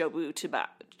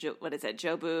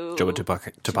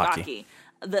Tupaki.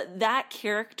 That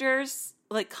character's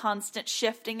like constant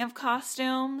shifting of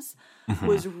costumes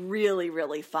was really,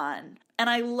 really fun. And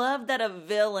I love that a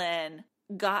villain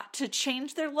got to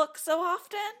change their look so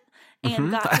often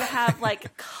and got to have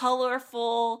like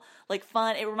colorful, like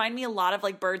fun. It reminded me a lot of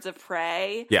like Birds of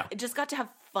Prey. Yeah. It just got to have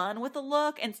fun with the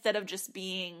look instead of just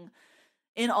being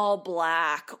in all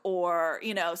black or,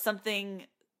 you know, something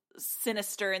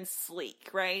sinister and sleek,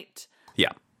 right?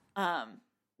 Yeah.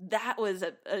 That was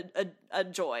a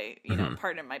joy, you know,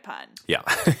 pardon my pun. Yeah.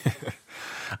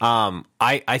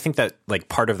 I think that like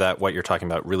part of that, what you're talking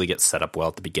about, really gets set up well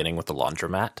at the beginning with the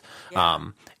laundromat. Yeah.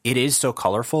 It is so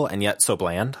colorful and yet so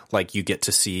bland. Like, you get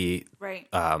to see, right.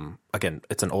 Again,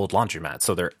 it's an old laundromat,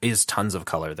 so there is tons of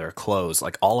color. There are clothes,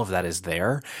 like all of that is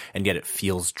there, and yet it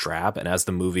feels drab. And as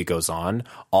the movie goes on,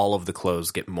 all of the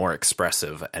clothes get more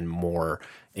expressive and more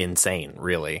insane,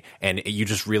 really. And you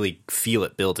just really feel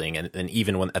it building. And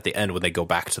even when at the end, when they go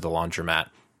back to the laundromat,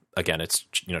 again, it's,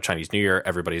 you know, Chinese New Year,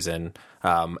 everybody's in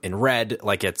red.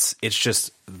 Like, it's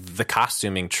just, the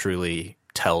costuming truly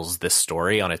tells this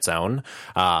story on its own,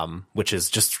 which is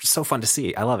just so fun to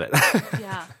see. I love it.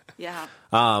 Yeah.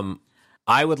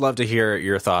 I would love to hear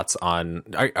your thoughts on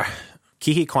Ke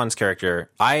Huy Quan's character.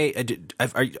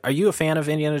 Are you a fan of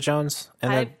Indiana Jones?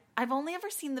 I've only ever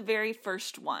seen the very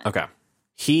first one. Okay.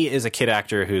 He is a kid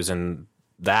actor who's in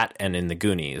that and in The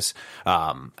Goonies.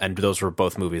 And those were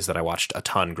both movies that I watched a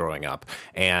ton growing up.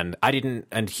 And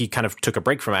he kind of took a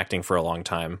break from acting for a long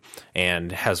time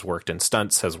and has worked in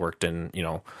stunts, has worked in,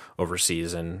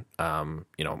 overseas and, a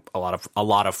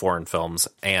lot of foreign films,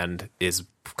 and is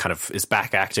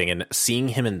back acting. And seeing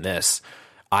him in this,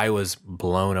 I was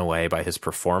blown away by his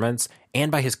performance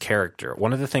and by his character.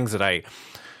 One of the things that I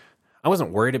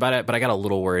wasn't worried about it, but I got a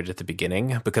little worried at the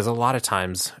beginning, because a lot of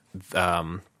times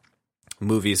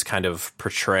movies kind of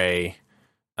portray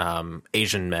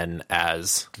Asian men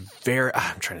as very,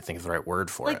 I'm trying to think of the right word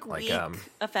for it. Weak,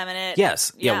 effeminate.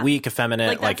 Yes. Yeah. Weak,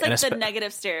 effeminate. That's the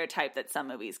negative stereotype that some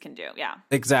movies can do. Yeah.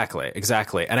 Exactly.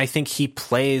 And I think he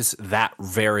plays that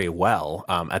very well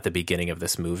at the beginning of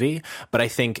this movie. But I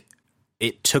think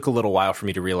it took a little while for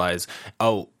me to realize,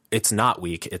 it's not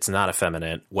weak. It's not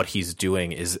effeminate. What he's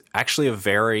doing is actually a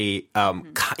very,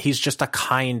 he's just a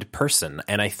kind person.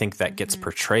 And I think that gets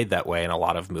portrayed that way in a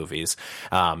lot of movies,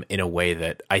 in a way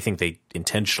that I think they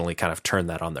intentionally kind of turn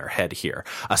that on their head here,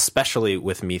 especially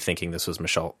with me thinking this was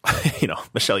Michelle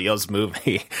Yeoh's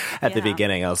movie at the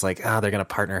beginning. I was like, they're going to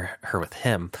partner her with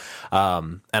him.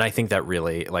 And I think that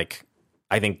really,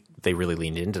 I think they really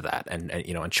leaned into that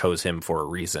and chose him for a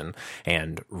reason,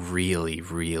 and really,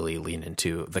 really lean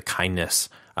into the kindness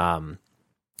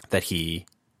that he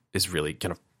is really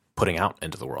kind of putting out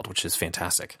into the world, which is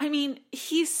fantastic. I mean,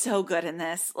 he's so good in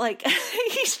this.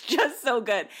 He's just so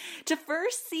good. To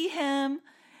first see him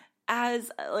as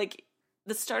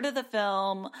the start of the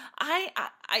film,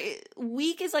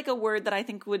 weak is a word that I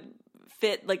think would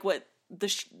fit what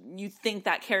you think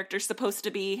that character's supposed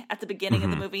to be at the beginning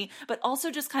of the movie, but also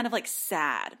just kind of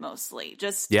sad, mostly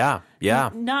just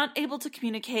not able to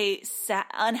communicate,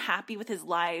 unhappy with his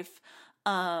life,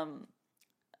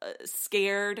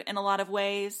 scared in a lot of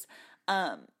ways,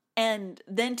 and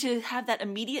then to have that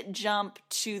immediate jump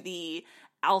to the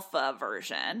alpha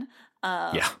version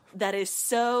that is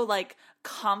so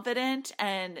confident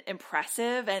and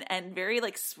impressive and very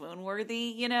swoon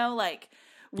worthy,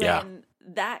 when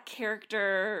that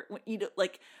character,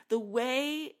 the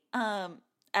way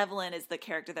Evelyn is the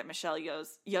character that Michelle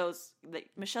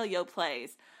Yeoh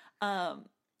plays,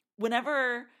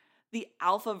 whenever the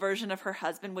alpha version of her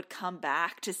husband would come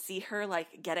back, to see her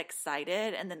get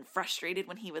excited and then frustrated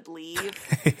when he would leave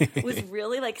was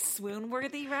really swoon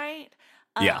worthy, right?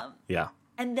 Yeah.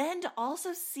 And then to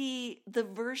also see the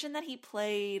version that he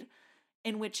played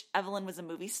in which Evelyn was a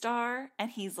movie star, and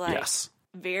he's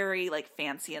very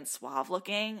fancy and suave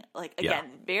looking,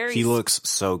 very, he looks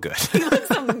so good. He looks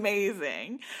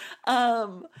amazing.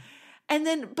 And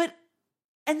then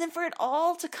for it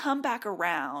all to come back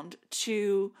around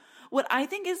to what I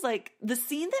think is the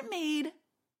scene that made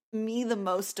me the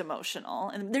most emotional,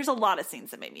 and there's a lot of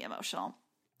scenes that made me emotional,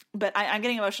 but I'm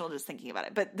getting emotional just thinking about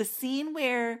it. But the scene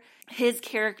where his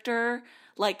character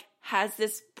has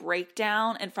this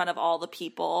breakdown in front of all the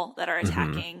people that are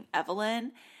attacking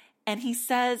Evelyn, and he's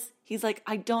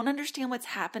I don't understand what's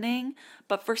happening,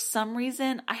 but for some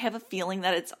reason I have a feeling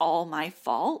that it's all my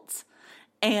fault.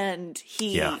 And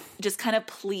he just kind of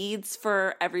pleads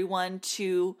for everyone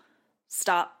to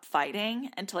stop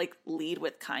fighting and to lead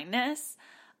with kindness,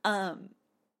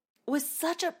 was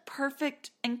such a perfect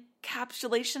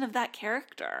encapsulation of that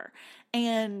character.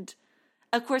 And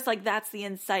of course, that's the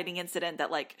inciting incident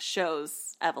that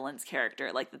shows Evelyn's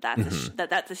character,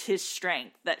 that's his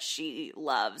strength that she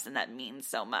loves and that means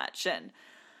so much. And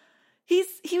he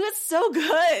was so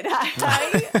good.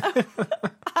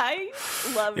 I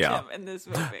loved him in this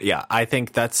movie. Yeah, I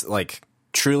think that's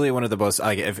truly one of the most.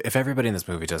 If everybody in this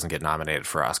movie doesn't get nominated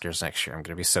for Oscars next year, I'm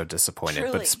going to be so disappointed.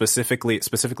 Truly. But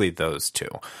specifically those two,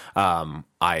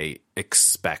 I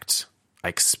expect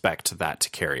that to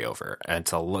carry over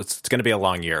until it's going to be a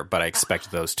long year, but I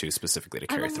expect those two specifically to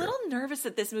carry through. I'm a little nervous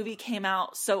that this movie came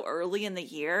out so early in the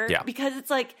year, because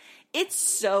it's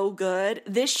so good.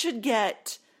 This should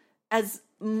get as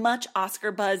much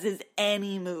Oscar buzz as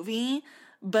any movie,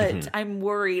 but I'm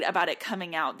worried about it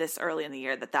coming out this early in the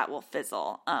year that will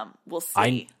fizzle. We'll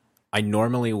see. I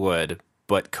normally would,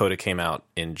 but Coda came out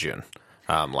in June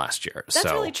last year. That's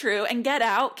really true. And Get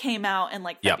Out came out in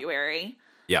February.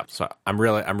 Yeah, so I'm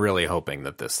really hoping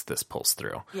that this pulls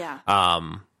through. Yeah.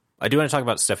 I do want to talk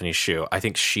about Stephanie Hsu. I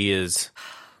think she is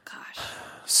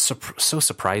so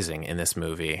surprising in this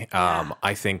movie.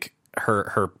 I think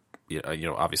her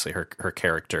obviously her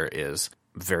character is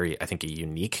very, I think, a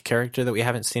unique character that we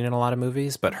haven't seen in a lot of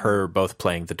movies, but her both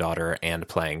playing the daughter and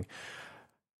playing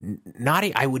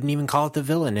I wouldn't even call it the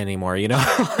villain anymore, you know,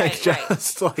 like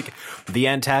like the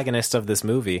antagonist of this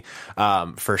movie,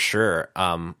 for sure.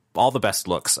 All the best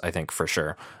looks, I think, for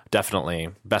sure. Definitely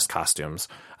best costumes.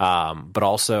 But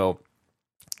also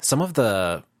some of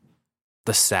the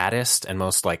saddest and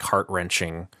most like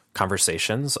heart-wrenching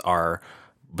conversations are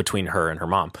between her and her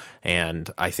mom. And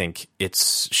I think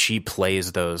she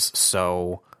plays those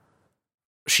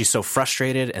she's so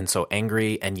frustrated and so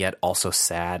angry and yet also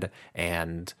sad.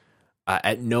 And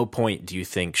at no point do you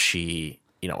think she,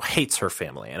 hates her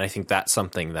family. And I think that's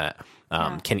something that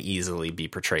can easily be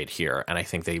portrayed here. And I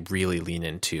think they really lean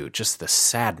into just the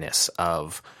sadness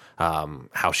of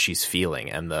how she's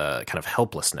feeling and the kind of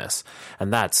helplessness.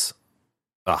 And that's,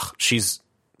 she's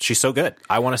so good.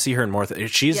 I want to see her in more.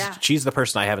 She's the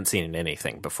person I haven't seen in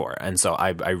anything before, and so I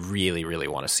really, really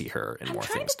want to see her in more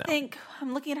things now.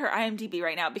 I'm looking at her IMDb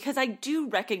right now because I do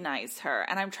recognize her,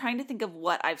 and I'm trying to think of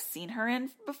what I've seen her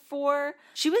in before.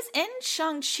 She was in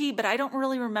Shang-Chi, but I don't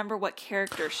really remember what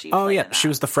character she. Oh yeah, she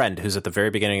was the friend who's at the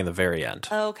very beginning and the very end.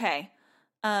 Okay,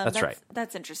 that's right.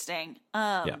 That's interesting.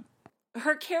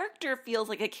 Her character feels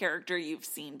like a character you've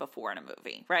seen before in a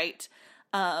movie, right?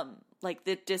 Like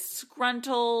the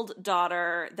disgruntled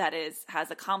daughter that has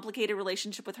a complicated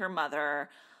relationship with her mother,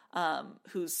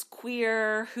 who's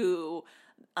queer, who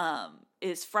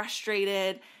is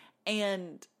frustrated,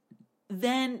 and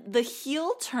then the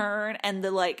heel turn and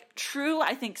the like true,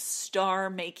 I think,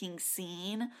 star-making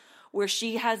scene where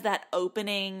she has that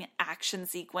opening action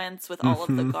sequence with all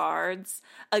of the guards.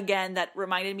 Again, that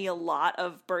reminded me a lot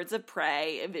of Birds of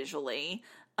Prey visually.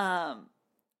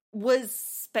 Was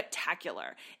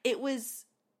spectacular. That was,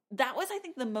 I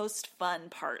think, the most fun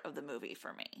part of the movie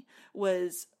for me,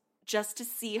 was just to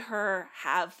see her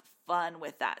have fun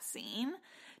with that scene,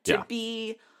 to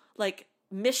be like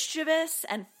mischievous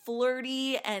and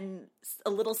flirty and a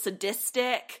little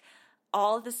sadistic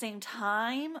all at the same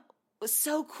time was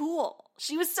so cool.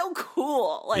 She was so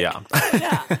cool. Like,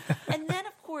 yeah. And then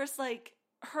of course, like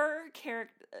her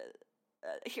character,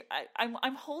 here,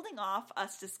 I'm holding off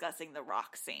us discussing the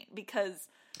rock scene because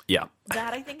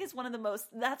that I think is one of the most.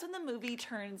 That's when the movie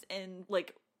turns in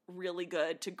like really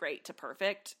good to great to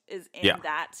perfect is in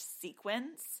that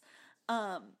sequence.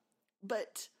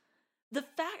 But the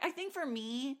fact, I think for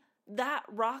me, that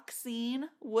rock scene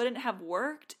wouldn't have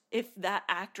worked if that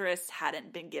actress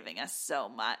hadn't been giving us so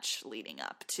much leading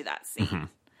up to that scene.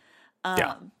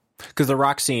 Because the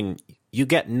rock scene, you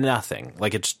get nothing.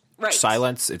 Like it's. Right.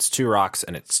 Silence, it's two rocks,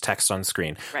 and it's text on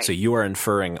screen. Right. So you are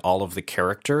inferring all of the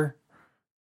character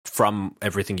from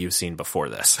everything you've seen before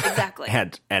this. Exactly.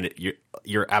 and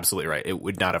you're absolutely right. It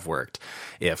would not have worked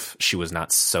if she was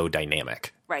not so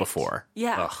dynamic before.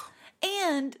 Yeah. Ugh.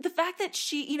 And the fact that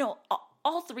she,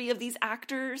 all three of these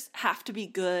actors have to be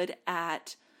good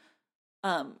at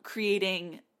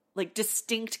creating like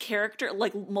distinct character,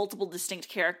 like multiple distinct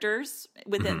characters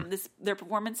within their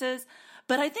performances.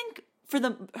 But I think for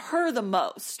her the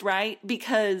most, right?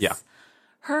 Because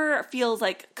her feels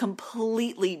like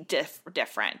completely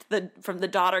different from the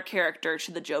daughter character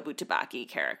to the Jobu Tupaki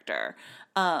character.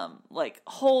 Like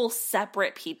whole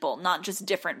separate people, not just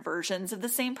different versions of the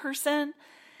same person.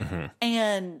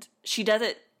 And she does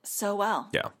it so well.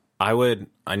 Yeah.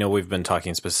 I know we've been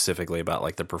talking specifically about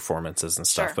like the performances and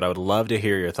stuff, but I would love to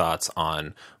hear your thoughts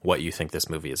on what you think this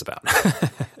movie is about.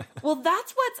 Well,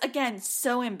 that's what's, again,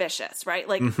 so ambitious, right?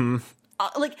 Like,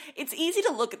 like it's easy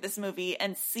to look at this movie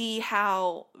and see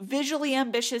how visually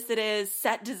ambitious it is,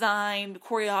 set design,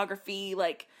 choreography,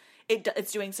 like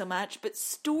it's doing so much, but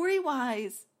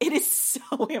story-wise, it is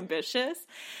so ambitious.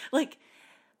 Like,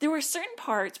 there were certain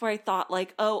parts where I thought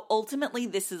like, oh, ultimately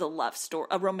this is a love story,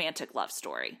 a romantic love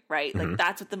story, right? Like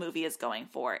that's what the movie is going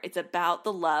for. It's about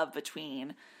the love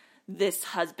between this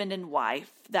husband and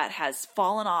wife that has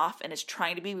fallen off and is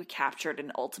trying to be recaptured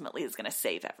and ultimately is going to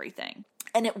save everything.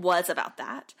 And it was about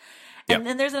that. And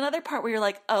then there's another part where you're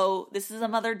like, oh, this is a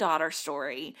mother-daughter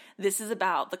story. This is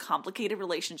about the complicated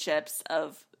relationships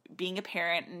of being a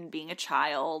parent and being a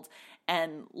child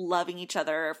and loving each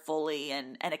other fully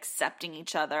and accepting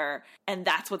each other. And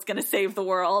that's what's going to save the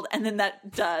world. And then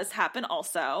that does happen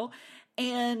also.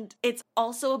 And it's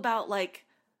also about like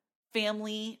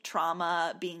family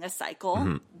trauma being a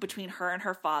cycle between her and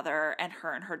her father and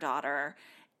her and her daughter.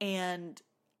 And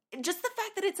just the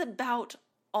fact that it's about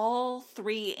all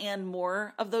three and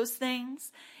more of those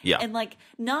things. Yeah. And like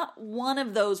not one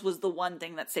of those was the one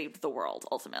thing that saved the world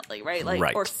ultimately, right?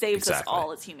 Like or saved us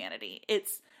all as humanity.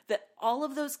 It's that all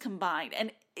of those combined,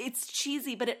 and it's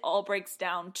cheesy, but it all breaks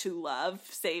down to love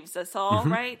saves us all,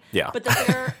 right? Yeah. But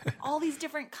there are all these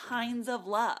different kinds of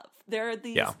love. There are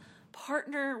these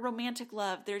partner romantic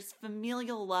love. There's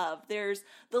familial love. There's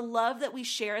the love that we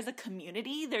share as a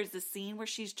community. There's the scene where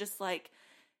she's just like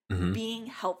being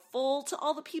helpful to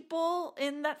all the people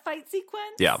in that fight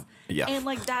sequence. Yeah. And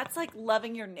like that's like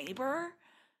loving your neighbor.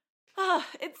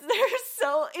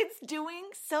 It's doing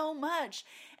so much,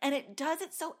 and it does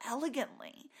it so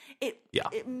elegantly.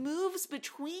 It moves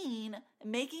between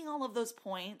making all of those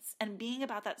points and being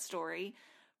about that story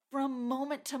from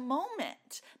moment to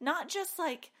moment, not just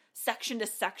like section to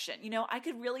section. You know, I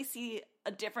could really see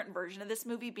a different version of this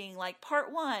movie being like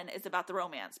part 1 is about the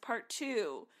romance, part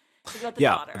 2 is about the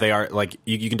daughter. They are like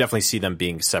you can definitely see them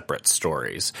being separate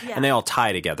stories, and they all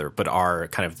tie together, but are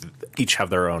kind of each have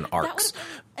their own arcs. That would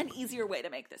have been an easier way to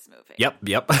make this movie. Yep.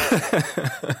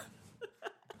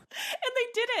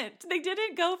 And they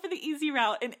didn't go for the easy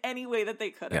route in any way that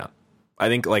they could have. Yeah. I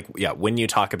think when you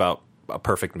talk about a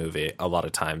perfect movie, a lot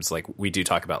of times like we do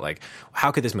talk about like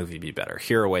how could this movie be better?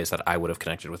 Here are ways that I would have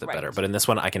connected with it better. But in this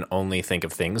one I can only think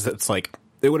of things that's like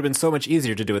it would have been so much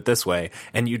easier to do it this way,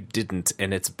 and you didn't,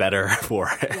 and it's better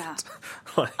for it. Yeah.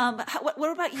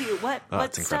 What about you?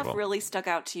 What stuff really stuck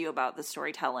out to you about the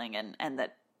storytelling and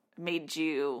that made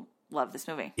you love this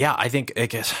movie? Yeah, I think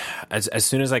as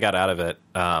soon as I got out of it,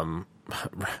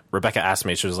 Rebecca asked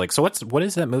me, she was like, so what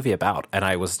is that movie about? And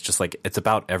I was just like, it's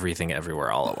about everything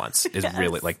everywhere all at once. Is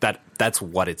really like that's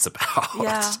what it's about.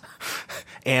 Yeah.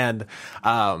 And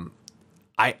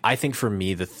I think for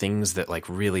me the things that like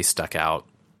really stuck out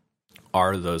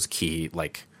are those key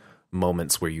like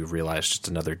moments where you realize just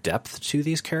another depth to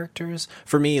these characters.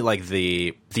 For me, like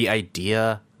the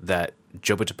idea that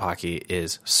Jobu Tupaki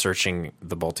is searching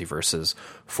the multiverses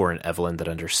for an Evelyn that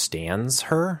understands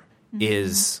her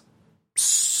is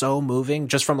so moving,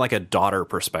 just from like a daughter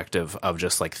perspective of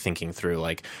just like thinking through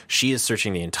like she is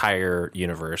searching the entire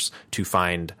universe to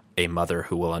find a mother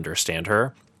who will understand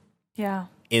her. Yeah.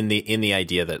 In the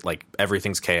idea that like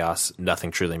everything's chaos,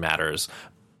 nothing truly matters,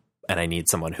 and I need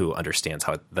someone who understands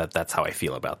that's how I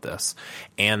feel about this.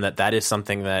 And that is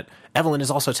something that Evelyn is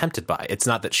also tempted by. It's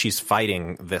not that she's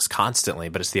fighting this constantly,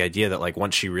 but it's the idea that like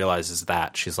once she realizes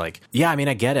that, she's like, yeah, I mean,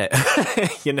 I get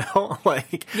it. You know,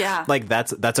 like, yeah, like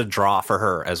that's a draw for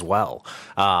her as well.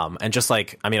 And just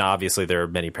like, I mean, obviously there are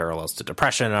many parallels to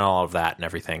depression and all of that and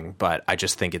everything, but I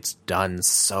just think it's done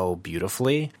so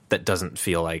beautifully that doesn't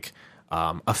feel like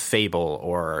a fable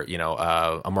or, you know,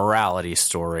 a morality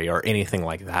story or anything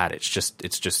like that. It's just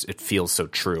it feels so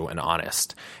true and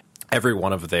honest. Every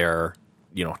one of their,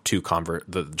 you know,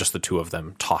 just the two of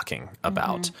them talking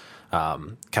about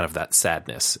kind of that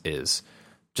sadness is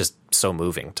just so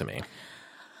moving to me.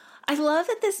 I love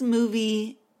that this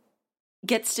movie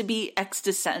gets to be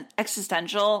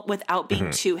existential without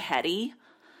being too heady.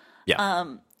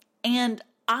 Yeah. And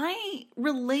I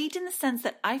relate in the sense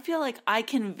that I feel like I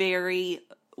can vary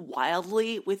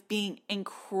wildly with being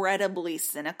incredibly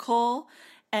cynical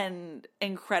and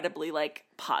incredibly like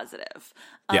positive.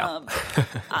 Yeah.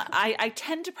 I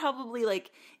tend to probably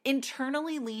like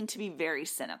internally lean to be very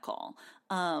cynical,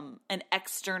 and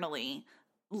externally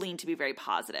lean to be very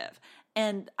positive.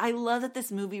 And I love that this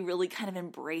movie really kind of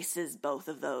embraces both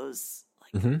of those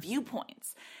like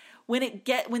viewpoints. When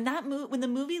the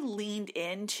movie leaned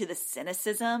into the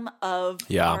cynicism of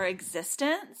our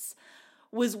existence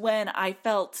was when I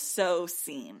felt so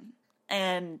seen.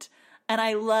 And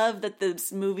I love that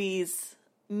this movie's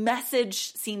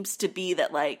message seems to be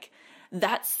that like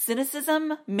that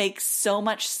cynicism makes so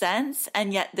much sense,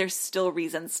 and yet there's still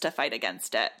reasons to fight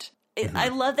against it. I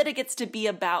love that it gets to be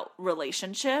about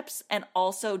relationships and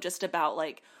also just about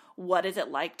like what is it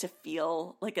like to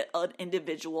feel like an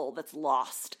individual that's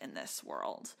lost in this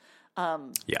world,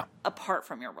 apart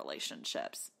from your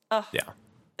relationships. Oh,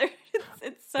 yeah,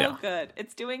 it's so good.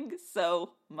 It's doing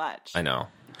so much. I know.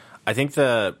 I think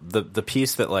the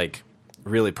piece that like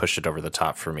really pushed it over the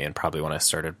top for me, and probably when I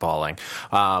started bawling,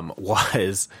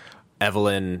 was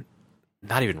Evelyn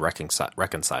not even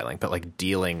reconciling, but like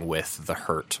dealing with the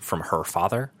hurt from her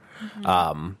father.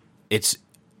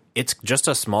 It's just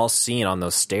a small scene on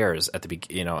those stairs at the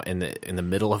in the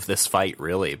middle of this fight,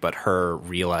 really, but her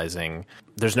realizing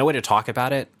there's no way to talk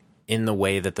about it in the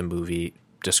way that the movie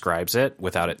describes it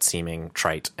without it seeming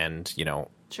trite and, you know,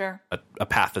 sure, a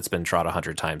path that's been trod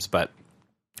 100 times. But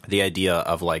the idea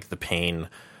of like the pain,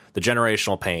 the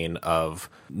generational pain of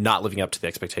not living up to the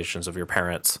expectations of your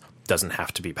parents doesn't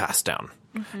have to be passed down.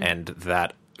 And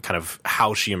that kind of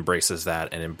how she embraces that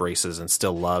and embraces and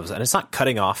still loves, and it's not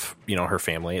cutting off, you know, her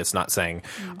family. It's not saying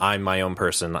I'm my own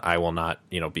person, I will not,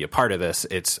 you know, be a part of this.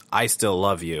 It's I still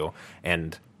love you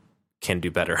and can do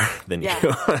better than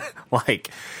you. Like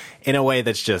in a way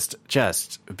that's just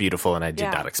beautiful, and I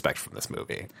did not expect from this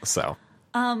movie. So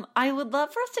I would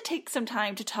love for us to take some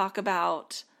time to talk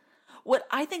about what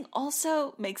I think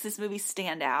also makes this movie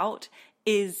stand out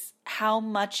is how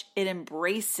much it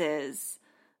embraces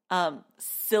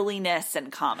silliness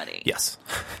and comedy. Yes.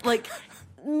 Like,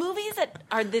 movies that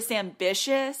are this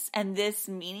ambitious and this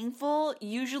meaningful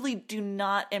usually do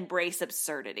not embrace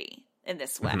absurdity in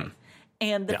this way. Mm-hmm.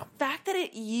 And the fact that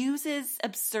it uses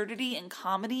absurdity and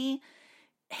comedy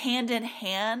hand in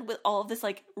hand with all of this,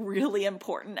 like, really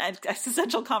important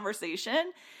existential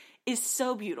conversation is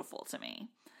so beautiful to me.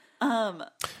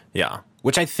 Yeah,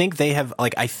 which I think they have,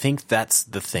 like, I think that's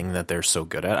the thing that they're so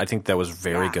good at. I think that was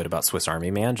very good about Swiss Army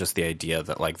Man, just the idea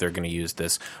that, like, they're going to use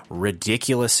this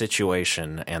ridiculous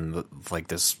situation and, like,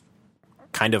 this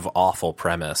kind of awful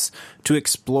premise to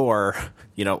explore,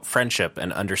 you know, friendship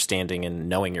and understanding and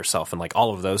knowing yourself and, like,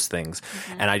 all of those things.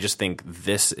 Mm-hmm. And I just think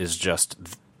this is just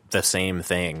the same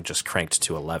thing, just cranked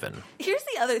to 11. Here's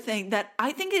the other thing that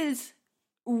I think is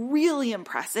really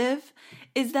impressive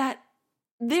is that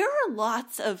there are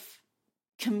lots of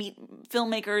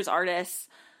filmmakers, artists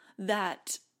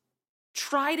that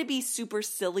try to be super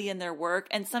silly in their work,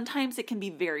 and sometimes it can be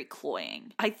very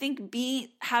cloying. I think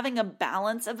having a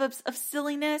balance of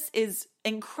silliness is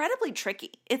incredibly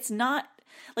tricky. It's not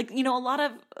like, you know, a lot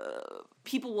of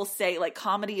people will say, like,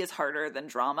 comedy is harder than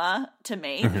drama to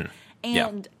make. Mm-hmm.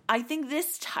 And I think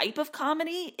this type of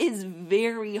comedy is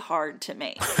very hard to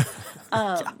make.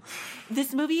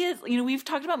 This movie is, you know, we've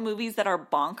talked about movies that are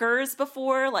bonkers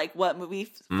before, like what movies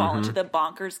fall into the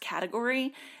bonkers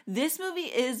category. This movie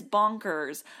is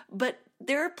bonkers, but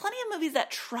there are plenty of movies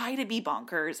that try to be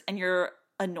bonkers and you're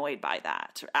annoyed by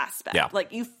that aspect. Yeah.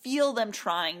 Like, you feel them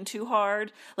trying too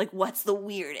hard. Like, what's the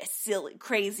weirdest, silly,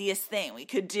 craziest thing we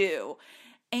could do?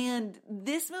 And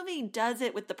this movie does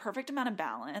it with the perfect amount of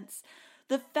balance.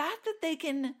 The fact that they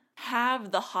can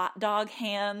have the hot dog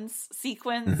hands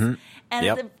sequence,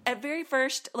 and at very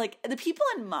first, like, the people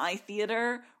in my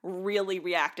theater really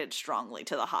reacted strongly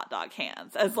to the hot dog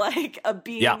hands as, like,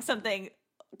 being something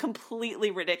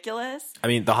completely ridiculous. I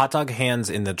mean, the hot dog hands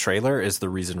in the trailer is the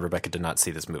reason Rebecca did not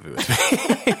see this movie with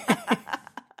me.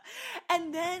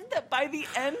 And then by the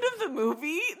end of the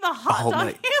movie, the hot dog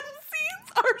hands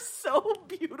are so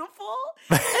beautiful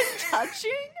and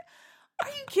touching. Are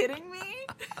you kidding me?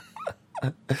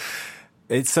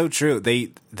 It's so true.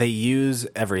 They use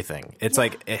everything. It's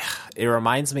like it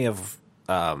reminds me of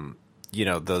you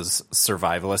know, those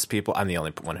survivalist people. I'm the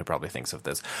only one who probably thinks of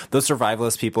this. Those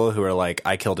survivalist people who are like,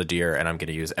 I killed a deer and I'm going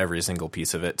to use every single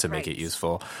piece of it to make it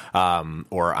useful.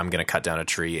 Or I'm going to cut down a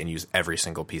tree and use every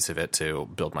single piece of it to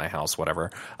build my house,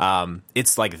 whatever.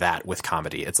 It's like that with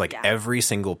comedy. It's like every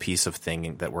single piece of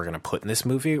thing that we're going to put in this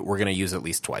movie, we're going to use at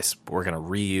least twice. We're going to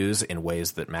reuse in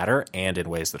ways that matter and in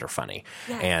ways that are funny.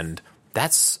 Yes. And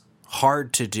that's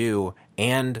hard to do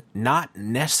and not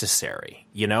necessary,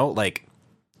 you know, like,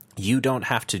 you don't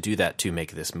have to do that to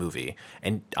make this movie.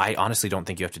 And I honestly don't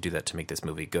think you have to do that to make this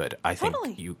movie good. I think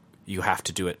you have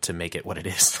to do it to make it what it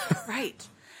is. Right.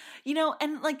 You know,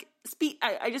 and, like,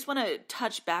 I just want to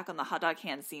touch back on the hot dog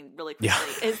hand scene really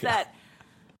quickly. That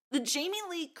the Jamie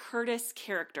Lee Curtis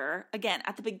character, again,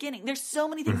 at the beginning, there's so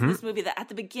many things in this movie that at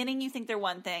the beginning you think they're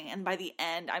one thing, and by the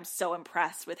end I'm so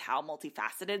impressed with how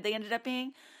multifaceted they ended up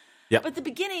being. Yep. But at the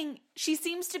beginning, she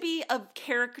seems to be a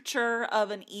caricature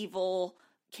of an evil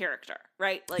character,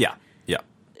 right? Like,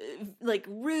 like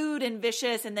rude and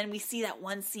vicious, and then we see that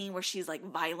one scene where she's, like,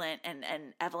 violent and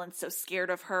Evelyn's so scared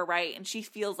of her, right? And she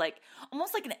feels like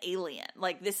almost like an alien.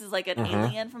 Like, this is like an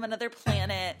alien from another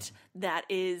planet that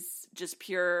is just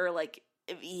pure, like,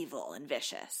 evil and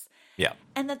vicious. Yeah.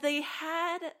 And that they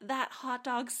had that hot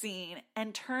dog scene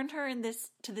and turned her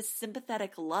to this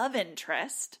sympathetic love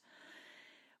interest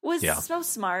was so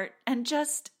smart, and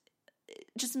just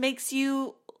makes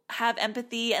you have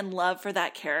empathy and love for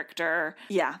that character.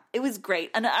 Yeah, it was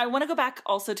great. And I want to go back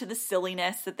also to the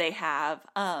silliness that they have.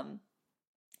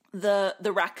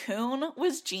 The raccoon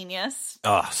was genius.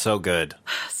 Oh, so good.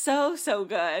 So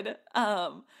good.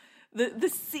 The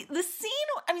scene,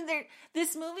 I mean,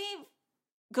 this movie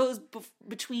goes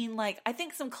between, like, I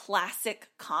think some classic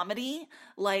comedy,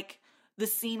 like the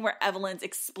scene where Evelyn's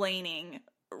explaining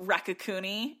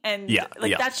Raccacoonie, and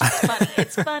that's just funny.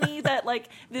 It's funny that, like,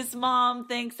 this mom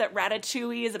thinks that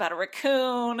Ratatouille is about a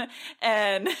raccoon,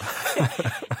 and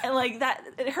and, like, that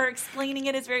her explaining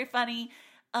it is very funny.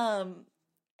 And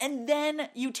then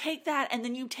you take that, and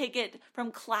then you take it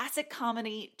from classic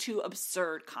comedy to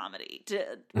absurd comedy,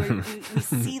 where we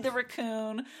see the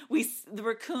raccoon. The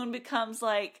raccoon becomes,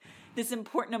 like, this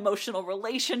important emotional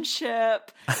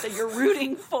relationship that you're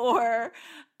rooting for.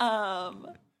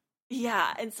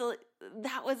 Yeah, and so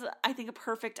that was, I think, a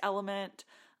perfect element.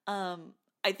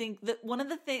 I think that one of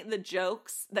the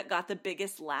jokes that got the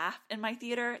biggest laugh in my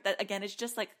theater, that again is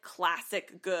just like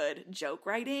classic good joke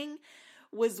writing,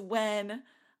 was when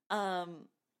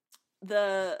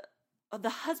the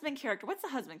husband character, what's the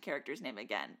husband character's name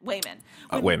again? Waymond.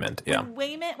 Waymond, yeah.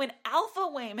 When Alpha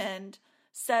Waymond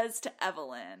says to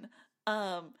Evelyn,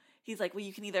 he's like, well,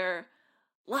 you can either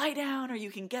lie down or you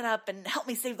can get up and help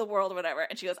me save the world or whatever.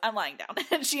 And she goes, I'm lying down.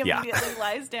 And she immediately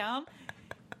lies down.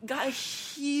 Got a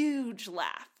huge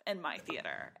laugh in my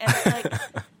theater. And it's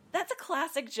like, that's a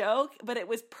classic joke, but it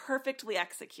was perfectly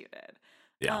executed.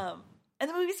 Yeah. And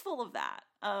the movie's full of that.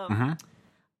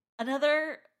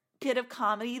 Another bit of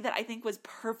comedy that I think was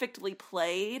perfectly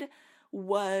played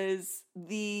was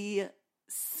the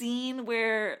scene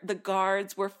where the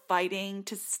guards were fighting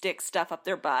to stick stuff up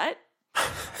their butt.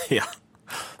 Yeah.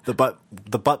 The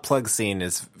butt plug scene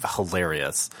is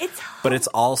hilarious. But it's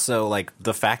also like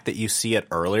the fact that you see it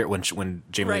earlier when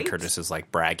Jamie Lee Curtis is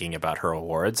like bragging about her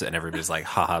awards and everybody's like,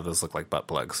 haha, those look like butt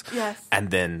plugs. Yes.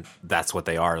 And then that's what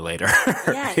they are later.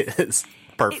 Yes. It's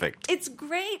perfect. It's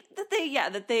great that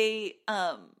they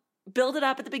build it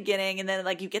up at the beginning and then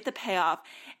like you get the payoff.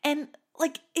 And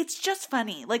like it's just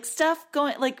funny. Like stuff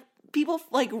going like people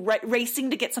like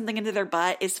racing to get something into their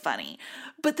butt is funny.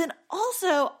 But then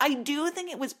also I do think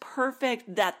it was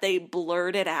perfect that they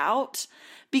blurred it out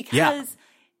because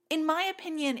in my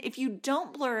opinion, if you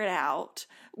don't blur it out,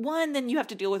 one, then you have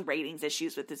to deal with ratings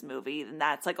issues with this movie. And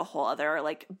that's like a whole other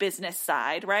like business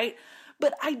side, right?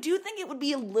 But I do think it would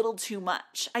be a little too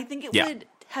much. I think it would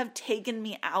have taken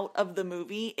me out of the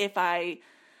movie if I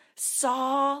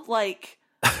saw like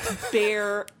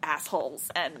bare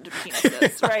assholes and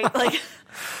penises, right? Like,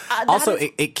 also,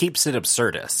 it keeps it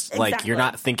absurdist. Exactly. Like you're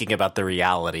not thinking about the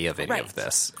reality of any of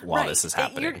this while this is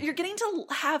happening. You're getting to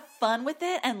have fun with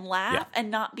it and laugh and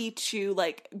not be too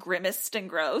like grimaced and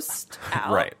grossed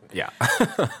out. Right? Yeah.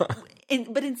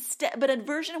 But a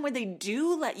version where they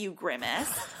do let you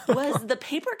grimace was the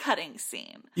paper cutting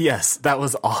scene. Yes, that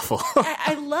was awful.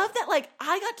 I love that. Like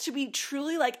I got to be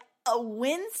truly like a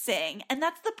wincing, and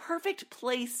that's the perfect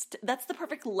place. That's the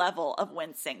perfect level of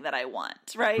wincing that I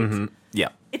want. Right? Mm-hmm. Yeah,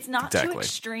 it's not too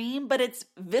extreme, but it's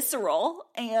visceral,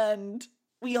 and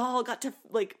we all got to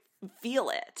like feel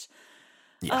it.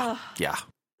 Yeah, yeah.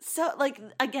 So like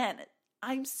again,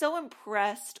 I'm so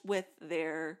impressed with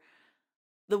the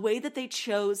way that they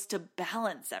chose to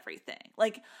balance everything.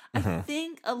 Like I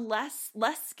think a less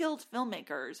skilled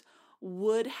filmmakers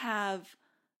would have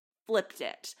flipped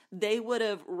it. They would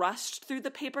have rushed through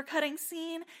the paper cutting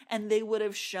scene and they would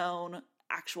have shown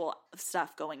actual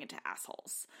stuff going into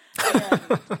assholes.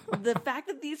 And the fact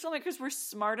that these filmmakers were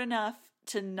smart enough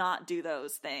to not do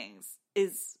those things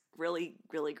is really,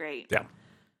 really great. Yeah.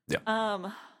 Yeah.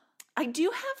 I do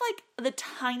have like the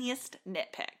tiniest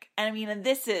nitpick. And I mean, and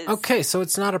this is okay, so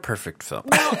it's not a perfect film.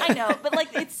 No, I know, but like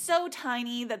it's so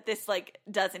tiny that this like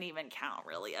doesn't even count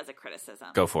really as a criticism.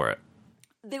 Go for it.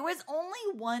 There was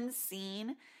only one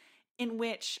scene in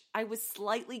which I was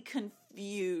slightly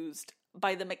confused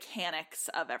by the mechanics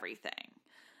of everything.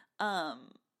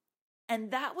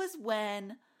 And that was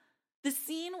when the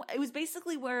scene, it was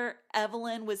basically where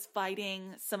Evelyn was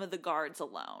fighting some of the guards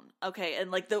alone. Okay. And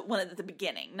like the one at the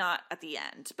beginning, not at the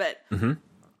end, but,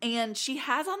 and she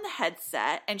has on the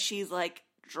headset and she's like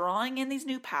drawing in these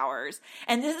new powers.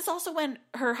 And this is also when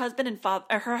her husband and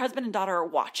daughter are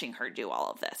watching her do all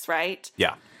of this, right?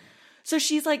 Yeah. So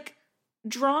she's like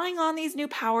drawing on these new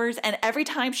powers. And every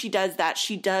time she does that,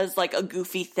 she does like a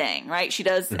goofy thing, right? She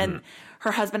does, and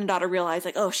her husband and daughter realize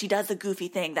like, oh, she does the goofy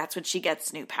thing. That's when she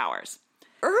gets new powers.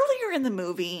 Earlier in the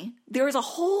movie, there was a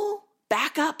whole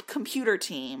backup computer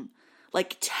team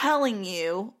like telling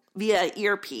you via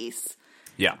earpiece,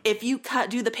 if you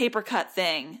do the paper cut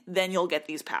thing, then you'll get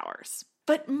these powers.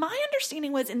 But my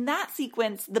understanding was in that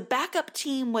sequence, the backup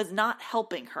team was not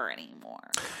helping her anymore.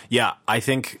 Yeah, I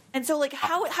think. And so like,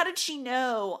 how did she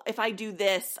know if I do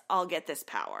this, I'll get this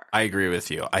power? I agree with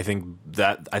you. I think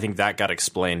that got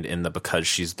explained in the because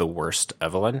she's the worst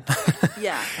Evelyn.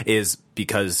 Yeah. Is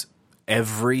because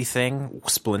everything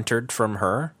splintered from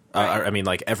her. Right. I mean,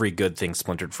 like every good thing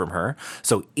splintered from her.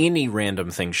 So any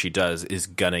random thing she does is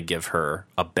gonna give her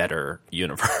a better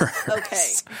universe. Okay.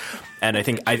 And I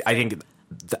think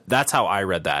that's how I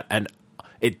read that. And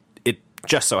it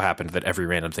just so happened that every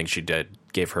random thing she did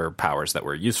gave her powers that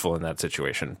were useful in that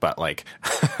situation. But like,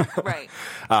 right.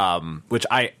 Which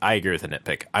I agree with the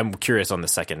nitpick. I'm curious on the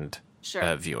second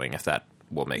viewing if that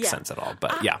will make sense at all.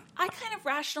 But I kind of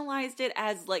rationalized it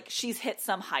as like she's hit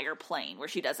some higher plane where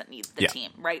she doesn't need the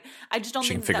team, right? I just don't think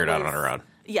she can figure it out on her own.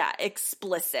 Yeah,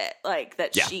 explicit, like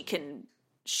that she can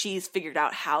she's figured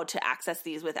out how to access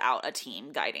these without a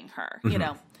team guiding her, you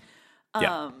know?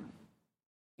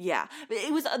 Yeah.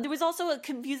 There was also a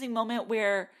confusing moment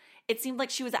where it seemed like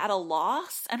she was at a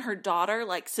loss and her daughter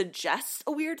like suggests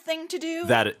a weird thing to do.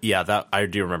 That I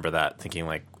do remember that, thinking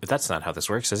like, that's not how this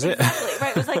works, is it? Exactly,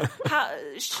 right. It was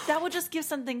like, that would just give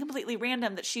something completely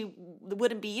random that she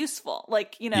wouldn't be useful.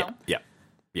 Like, you know.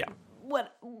 Yeah.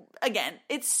 What, again,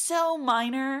 it's so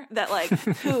minor that like,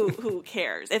 who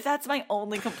cares? If that's my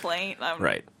only complaint,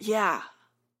 right. Yeah.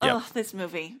 Yep. Oh, this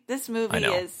movie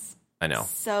is I know.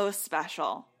 so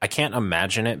special. I can't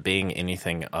imagine it being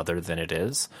anything other than it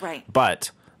is. Right.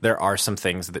 But there are some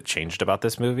things that changed about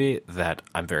this movie that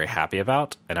I'm very happy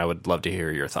about, and I would love to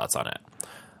hear your thoughts on it.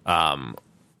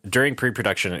 During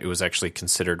pre-production, it was actually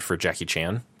considered for Jackie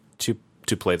Chan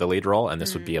to play the lead role, and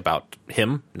this would be about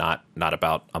him, not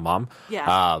about a mom.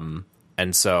 Yeah.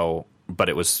 And so, but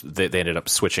it was they ended up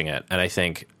switching it, and I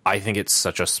think it's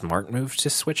such a smart move to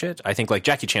switch it. I think like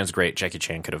Jackie Chan's great. Jackie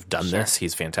Chan could have done this.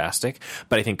 He's fantastic.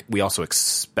 But I think we also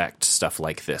expect stuff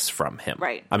like this from him.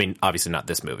 Right. I mean, obviously not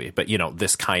this movie, but you know,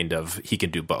 this kind of, he can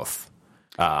do both.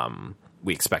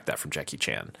 We expect that from Jackie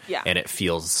Chan. Yeah. And it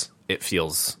feels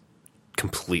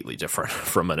completely different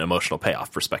from an emotional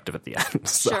payoff perspective at the end.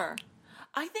 So. Sure.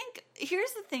 I think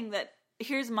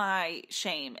here's my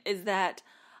shame is that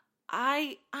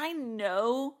I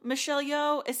know Michelle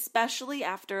Yeoh, especially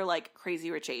after like Crazy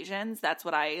Rich Asians. That's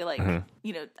what I like,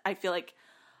 you know, I feel like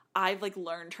I've like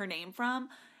learned her name from.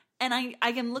 And I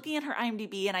am looking at her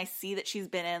IMDb and I see that she's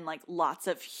been in like lots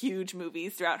of huge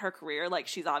movies throughout her career. Like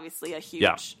she's obviously a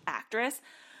huge actress,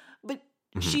 but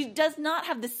she does not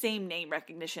have the same name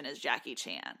recognition as Jackie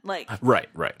Chan. Like, right.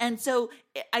 And so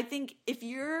I think if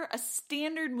you're a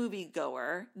standard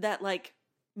moviegoer that like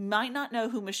might not know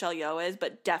who Michelle Yeoh is,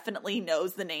 but definitely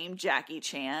knows the name Jackie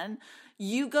Chan,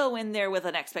 you go in there with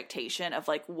an expectation of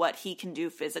like what he can do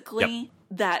physically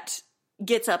that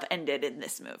gets upended in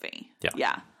this movie.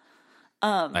 Yeah.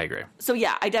 I agree. So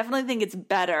yeah, I definitely think it's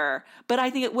better, but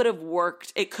I think it would have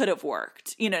worked. It could have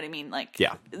worked. You know what I mean? Like,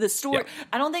 the story.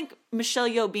 I don't think Michelle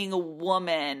Yeoh being a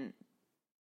woman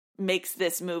makes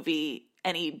this movie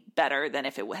any better than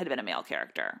if it had been a male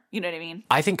character. You know what I mean?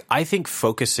 I think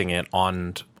focusing it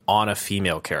on a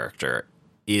female character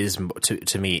is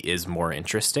to me is more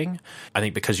interesting. I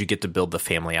think because you get to build the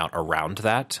family out around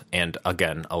that, and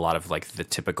again, a lot of like the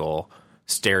typical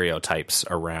stereotypes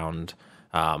around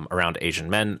Asian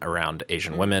men, around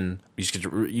Asian women.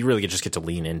 You really just get to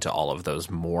lean into all of those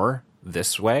more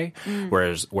this way.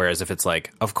 Whereas if it's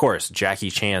like, of course, Jackie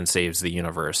Chan saves the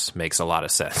universe makes a lot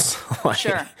of sense. Like,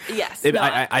 sure. Yes.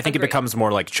 I think it becomes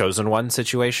more like Chosen One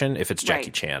situation if it's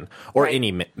Jackie Chan or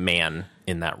any man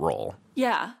in that role.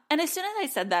 Yeah. And as soon as I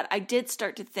said that, I did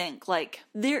start to think like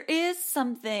there is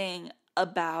something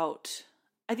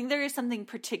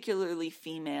particularly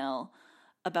female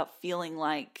about feeling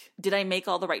like, did I make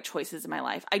all the right choices in my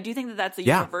life? I do think that that's a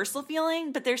universal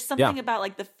feeling, but there's something about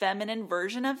like the feminine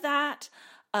version of that,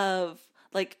 of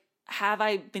like, have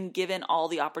I been given all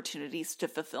the opportunities to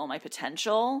fulfill my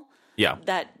potential? Yeah.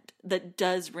 That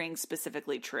does ring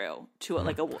specifically true to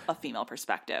like a female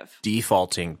perspective.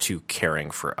 Defaulting to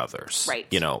caring for others. Right.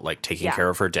 You know, like taking care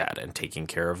of her dad and taking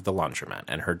care of the laundromat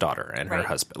and her daughter and her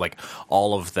husband. Like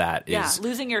all of that is...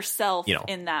 losing yourself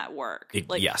in that work.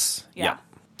 Yes. Yeah.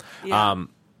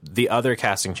 The other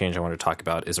casting change I want to talk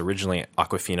about is originally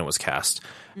Awkwafina was cast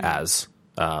as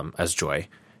Joy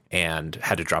and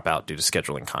had to drop out due to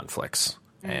scheduling conflicts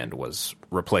and was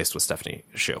replaced with Stephanie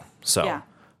Hsu. So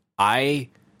I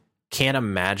cannot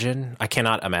imagine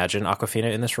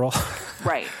Awkwafina in this role.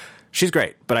 Right. She's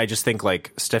great, but I just think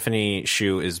like Stephanie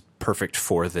Hsu is perfect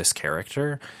for this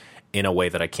character in a way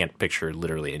that I can't picture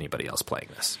literally anybody else playing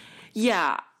this.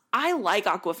 Yeah, I like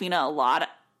Awkwafina a lot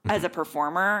as a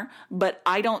performer, but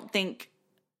I don't think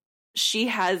she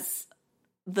has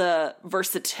the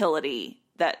versatility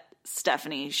that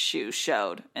Stephanie Hsu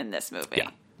showed in this movie. Yeah.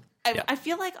 I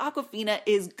feel like Awkwafina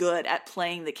is good at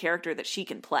playing the character that she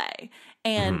can play.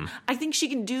 And I think she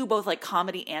can do both like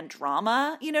comedy and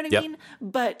drama, you know what I mean?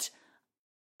 But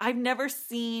I've never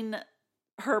seen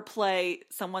her play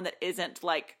someone that isn't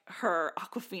like her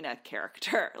Awkwafina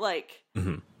character. Like,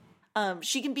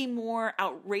 she can be more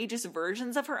outrageous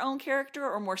versions of her own character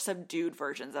or more subdued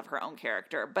versions of her own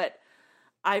character. But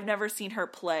I've never seen her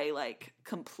play like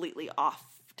completely off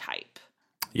type.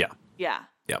 Yeah. Yeah.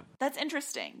 Yep. That's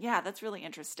interesting. Yeah, that's really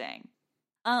interesting.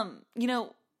 You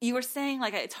know, you were saying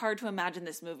like it's hard to imagine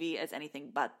this movie as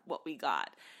anything but what we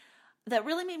got. That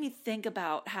really made me think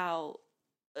about how,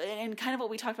 and kind of what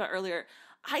we talked about earlier,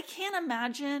 I can't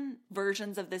imagine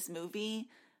versions of this movie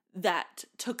that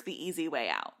took the easy way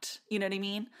out. You know what I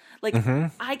mean? Like,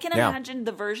 I can Yeah. imagine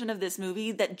the version of this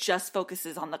movie that just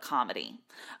focuses on the comedy,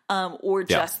 or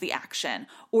just the action,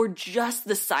 or just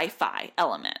the sci-fi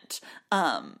element,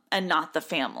 and not the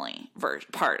family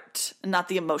part, not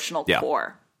the emotional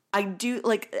core. I do,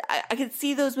 like, I could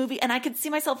see those movies, and I could see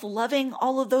myself loving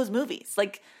all of those movies.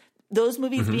 Like, those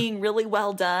movies being really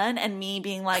well done, and me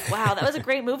being like, wow, that was a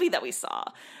great movie that we saw.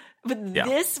 But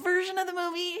this version of the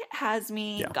movie has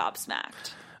me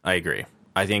gobsmacked. I agree.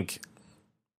 I feel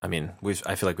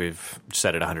like we've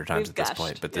said it 100 times at this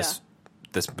point, but this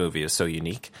movie is so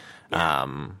unique.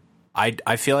 Yeah.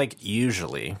 I feel like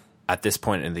usually at this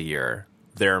point in the year,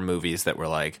 there are movies that were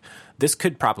like, this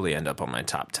could probably end up on my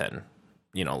top 10,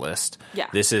 list. Yeah.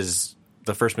 This is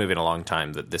the first movie in a long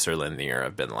time that this early in the year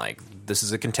I've been like, this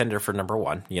is a contender for number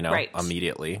one,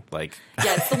 immediately. Like,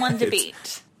 yeah, it's the one to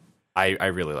beat. I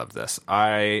really love this.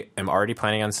 I am already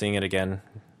planning on seeing it again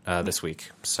this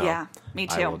week. So yeah, me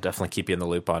too. I will definitely keep you in the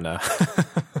loop on on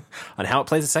how it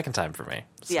plays the second time for me.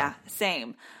 So. Yeah,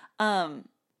 same.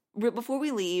 Before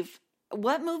we leave,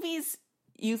 what movies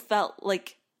you felt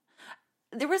like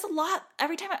there was a lot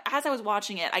every time as I was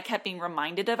watching it, I kept being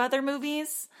reminded of other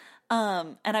movies.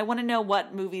 And I want to know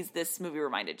what movies this movie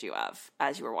reminded you of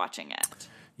as you were watching it.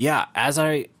 Yeah, as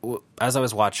I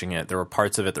was watching it, there were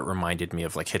parts of it that reminded me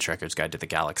of like Hitchhiker's Guide to the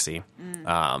Galaxy.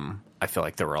 I feel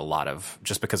like there were a lot of,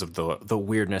 just because of the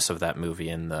weirdness of that movie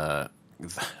and I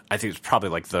think it's probably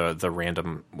like the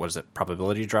random, what is it,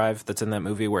 probability drive that's in that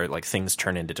movie where like things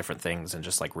turn into different things and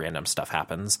just like random stuff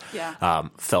happens. Yeah.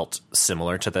 Felt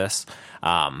similar to this.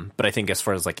 But I think as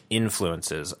far as like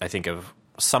influences, I think of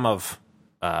some of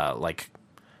I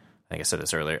think I said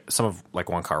this earlier, some of like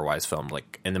Wong Kar-wai's film,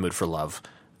 like In the Mood for Love,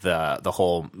 the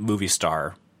whole movie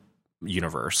star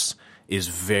universe is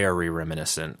very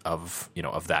reminiscent of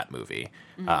that movie,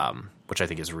 which I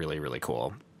think is really, really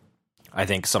cool. I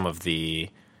think some of the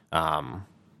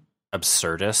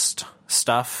absurdist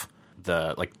stuff,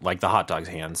 the like the hot dog's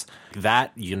hands,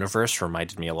 that universe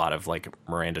reminded me a lot of like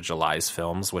Miranda July's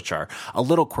films, which are a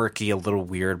little quirky, a little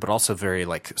weird, but also very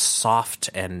like soft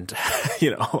and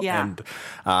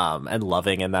and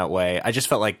loving in that way. I just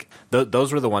felt like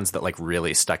those were the ones that like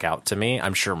really stuck out to me.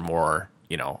 I'm sure more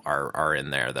are in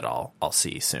there that I'll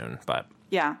see soon. But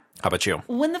yeah, how about you?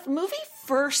 When the movie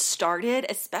first started,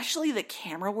 especially the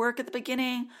camera work at the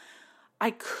beginning,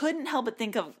 I couldn't help but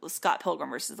think of Scott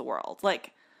Pilgrim versus the World.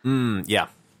 Like, yeah.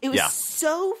 It was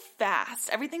so fast.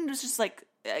 Everything was just like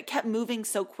kept moving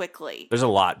so quickly. There's a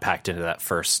lot packed into that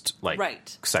first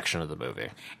section of the movie.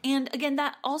 And again,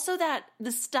 that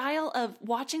the style of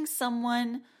watching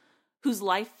someone whose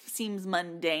life seems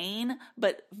mundane,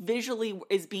 but visually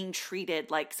is being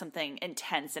treated like something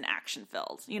intense and action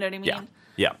filled. You know what I mean?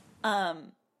 Yeah.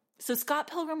 So Scott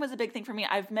Pilgrim was a big thing for me.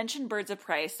 I've mentioned Birds of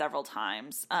Prey several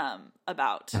times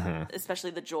about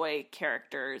especially the Joy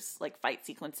characters, like fight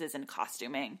sequences and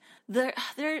costuming.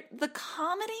 The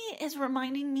comedy is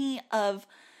reminding me of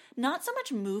not so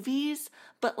much movies,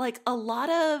 but like a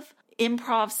lot of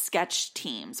improv sketch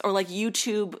teams or like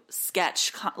YouTube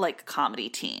sketch comedy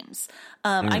teams.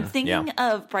 I'm thinking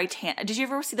of Britannic. Did you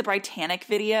ever see the Britannic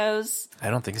videos?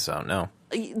 I don't think so, no.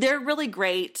 They're really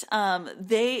great. A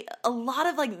lot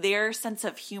of like their sense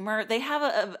of humor. They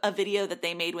have a video that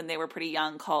they made when they were pretty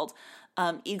young called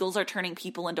Eagles Are Turning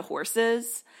People into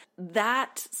Horses.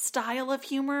 That style of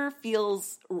humor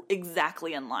feels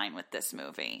exactly in line with this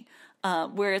movie,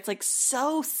 where it's like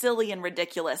so silly and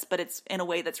ridiculous, but it's in a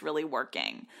way that's really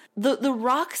working. The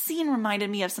rock scene reminded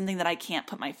me of something that I can't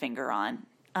put my finger on.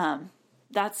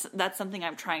 That's something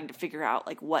I'm trying to figure out.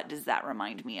 Like, what does that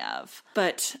remind me of?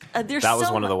 But there's that was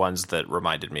one of the ones that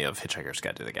reminded me of Hitchhiker's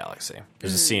Guide to the Galaxy.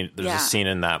 There's a scene. There's a scene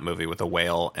in that movie with a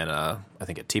whale and I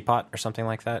think a teapot or something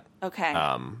like that. Okay.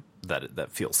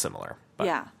 That feels similar. But.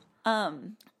 Yeah.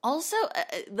 Also,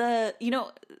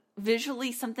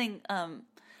 visually something.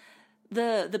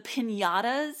 The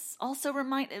piñatas also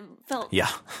reminded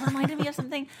me of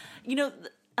something.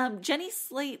 Jenny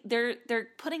Slate, they're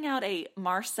putting out a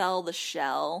Marcel the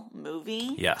Shell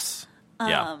movie. Yes.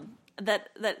 That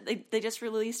they just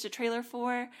released a trailer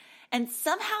for, and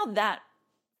somehow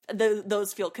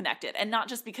those feel connected, and not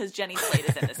just because Jenny Slate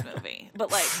is in this movie,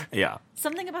 but like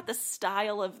something about the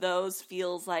style of those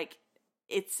feels like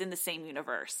it's in the same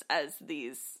universe as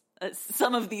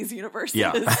some of these universes.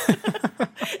 Yeah.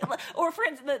 Or for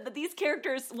instance, these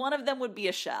characters, one of them would be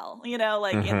a shell, in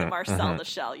the Marcel the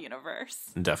Shell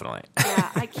universe. Definitely.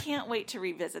 Yeah, I can't wait to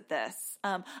revisit this.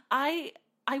 I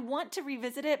want to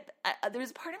revisit it. There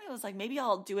was a part of me that was like, maybe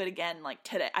I'll do it again like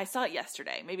today. I saw it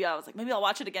yesterday. Maybe I'll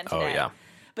watch it again today. Oh, yeah.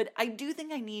 But I do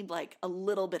think I need like a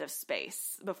little bit of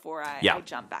space before I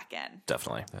jump back in.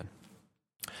 Definitely.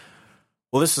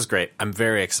 Well, this is great. I'm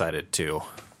very excited to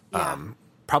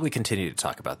probably continue to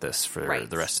talk about this for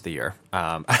the rest of the year.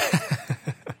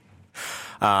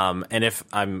 And if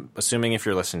I'm assuming if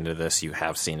you're listening to this, you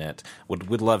have seen it,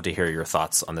 would love to hear your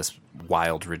thoughts on this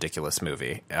wild, ridiculous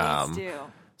movie. Please do.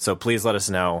 So please let us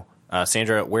know.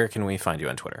 Sandra, where can we find you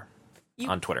on Twitter?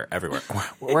 On Twitter, everywhere.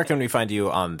 Where can we find you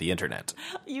on the internet?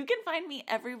 You can find me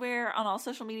everywhere on all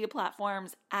social media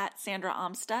platforms at Sandra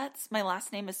Amstutz. My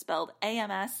last name is spelled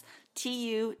Amstutz.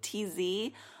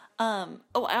 I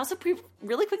also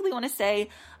really quickly want to say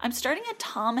I'm starting a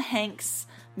Tom Hanks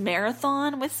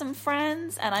marathon with some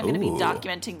friends, and I'm going to be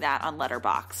documenting that on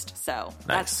Letterboxd. So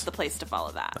that's the place to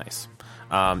follow that. Nice.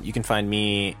 You can find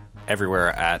me everywhere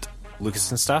at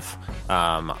Lucas and Stuff.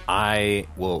 I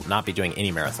will not be doing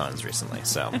any marathons recently,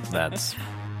 so that's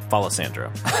follow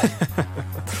Sandra.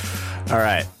 All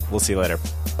right, we'll see you later.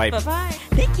 Bye. Bye-bye.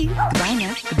 Thank you. Goodbye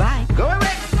now. Goodbye. Go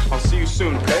away. I'll see you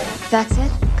soon, okay? That's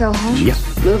it? Go home? Yep.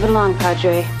 Move it along,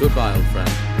 Padre. Goodbye, old friend.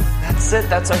 That's it.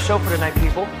 That's our show for tonight,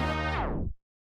 people.